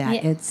about that.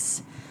 Yeah.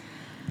 It's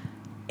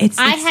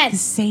the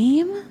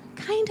same,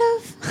 kind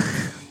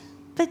of,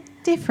 but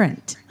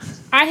different.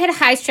 I had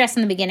high stress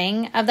in the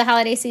beginning of the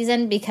holiday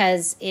season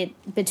because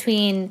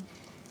between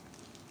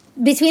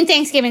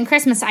Thanksgiving and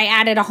Christmas, I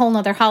added a whole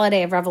nother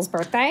holiday of Revel's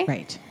birthday.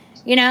 Right.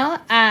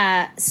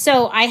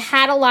 So I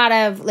had a lot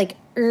of like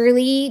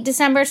early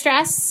December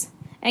stress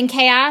and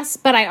chaos,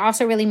 but I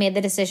also really made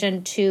the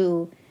decision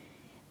to,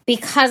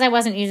 because I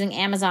wasn't using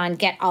Amazon,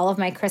 get all of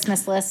my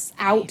Christmas lists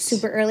out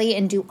super early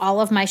and do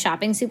all of my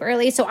shopping super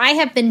early. So I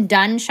have been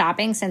done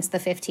shopping since the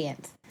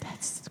 15th.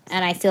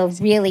 And I feel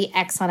really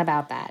excellent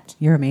about that.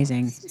 You're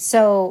amazing.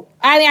 So,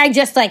 I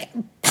just like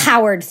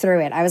powered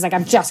through it. I was like,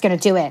 I'm just going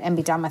to do it and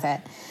be done with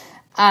it.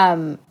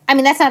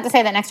 That's not to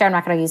say that next year I'm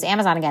not going to use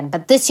Amazon again,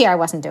 but this year I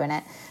wasn't doing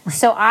it. Right.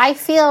 So I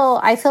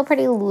feel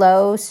pretty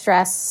low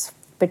stress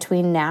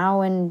between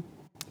now and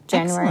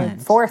January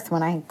 4th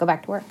when I go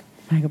back to work.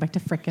 I go back to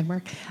frickin'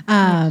 work.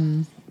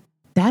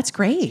 That's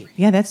great.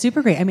 Yeah, that's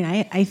super great.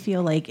 I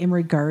feel like in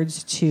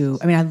regards to,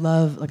 I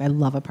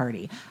love a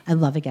party. I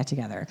love a get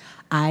together.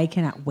 I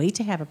cannot wait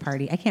to have a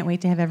party. I can't wait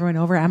to have everyone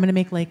over. I'm going to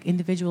make like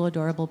individual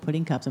adorable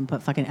pudding cups and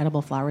put fucking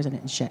edible flowers in it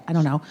and shit. I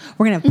don't know.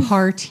 We're going to have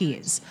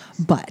parties.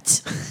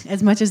 But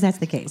as much as that's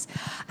the case,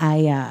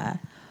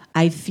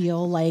 I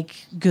feel like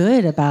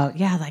good about,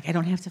 I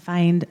don't have to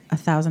find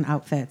 1,000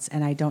 outfits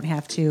and I don't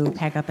have to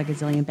pack up a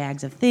gazillion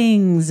bags of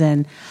things.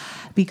 And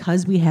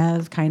because we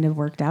have kind of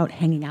worked out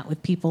hanging out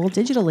with people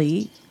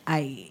digitally,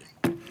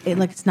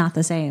 it's not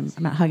the same.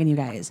 I'm not hugging you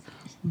guys,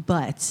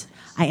 but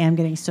I am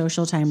getting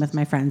social time with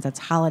my friends that's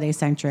holiday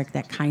centric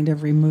that kind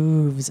of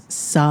removes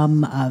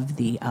some of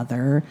the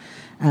other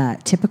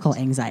typical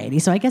anxiety.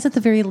 So I guess at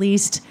the very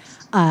least,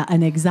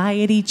 an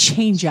anxiety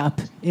change up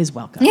is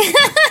welcome,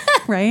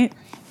 right?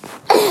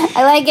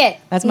 I like it.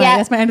 That's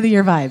my end of the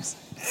year vibes.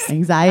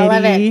 Anxiety, I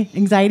love it.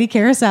 Anxiety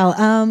carousel.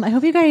 I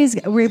hope you guys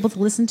were able to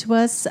listen to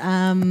us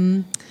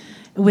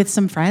with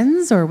some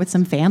friends or with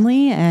some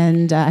family,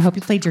 and I hope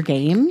you played your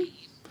game.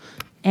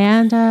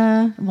 And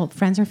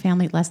friends or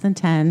family less than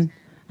 10.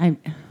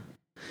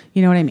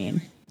 You know what I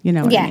mean. You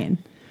know what I mean.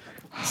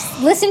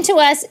 Listen to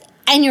us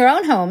in your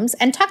own homes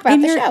and talk about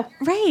the show.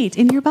 Right,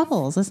 in your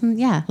bubbles. Listen in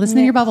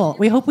your bubble.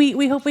 We hope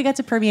we got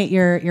to permeate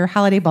your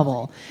holiday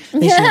bubble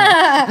this year.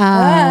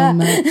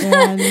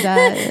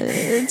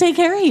 And take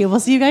care of you. We'll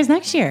see you guys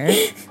next year.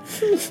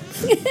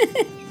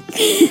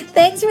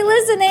 Thanks for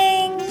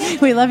listening.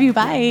 We love you.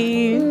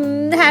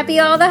 Bye. Happy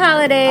all the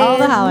holidays. All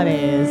the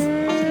holidays.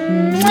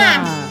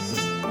 Mwah.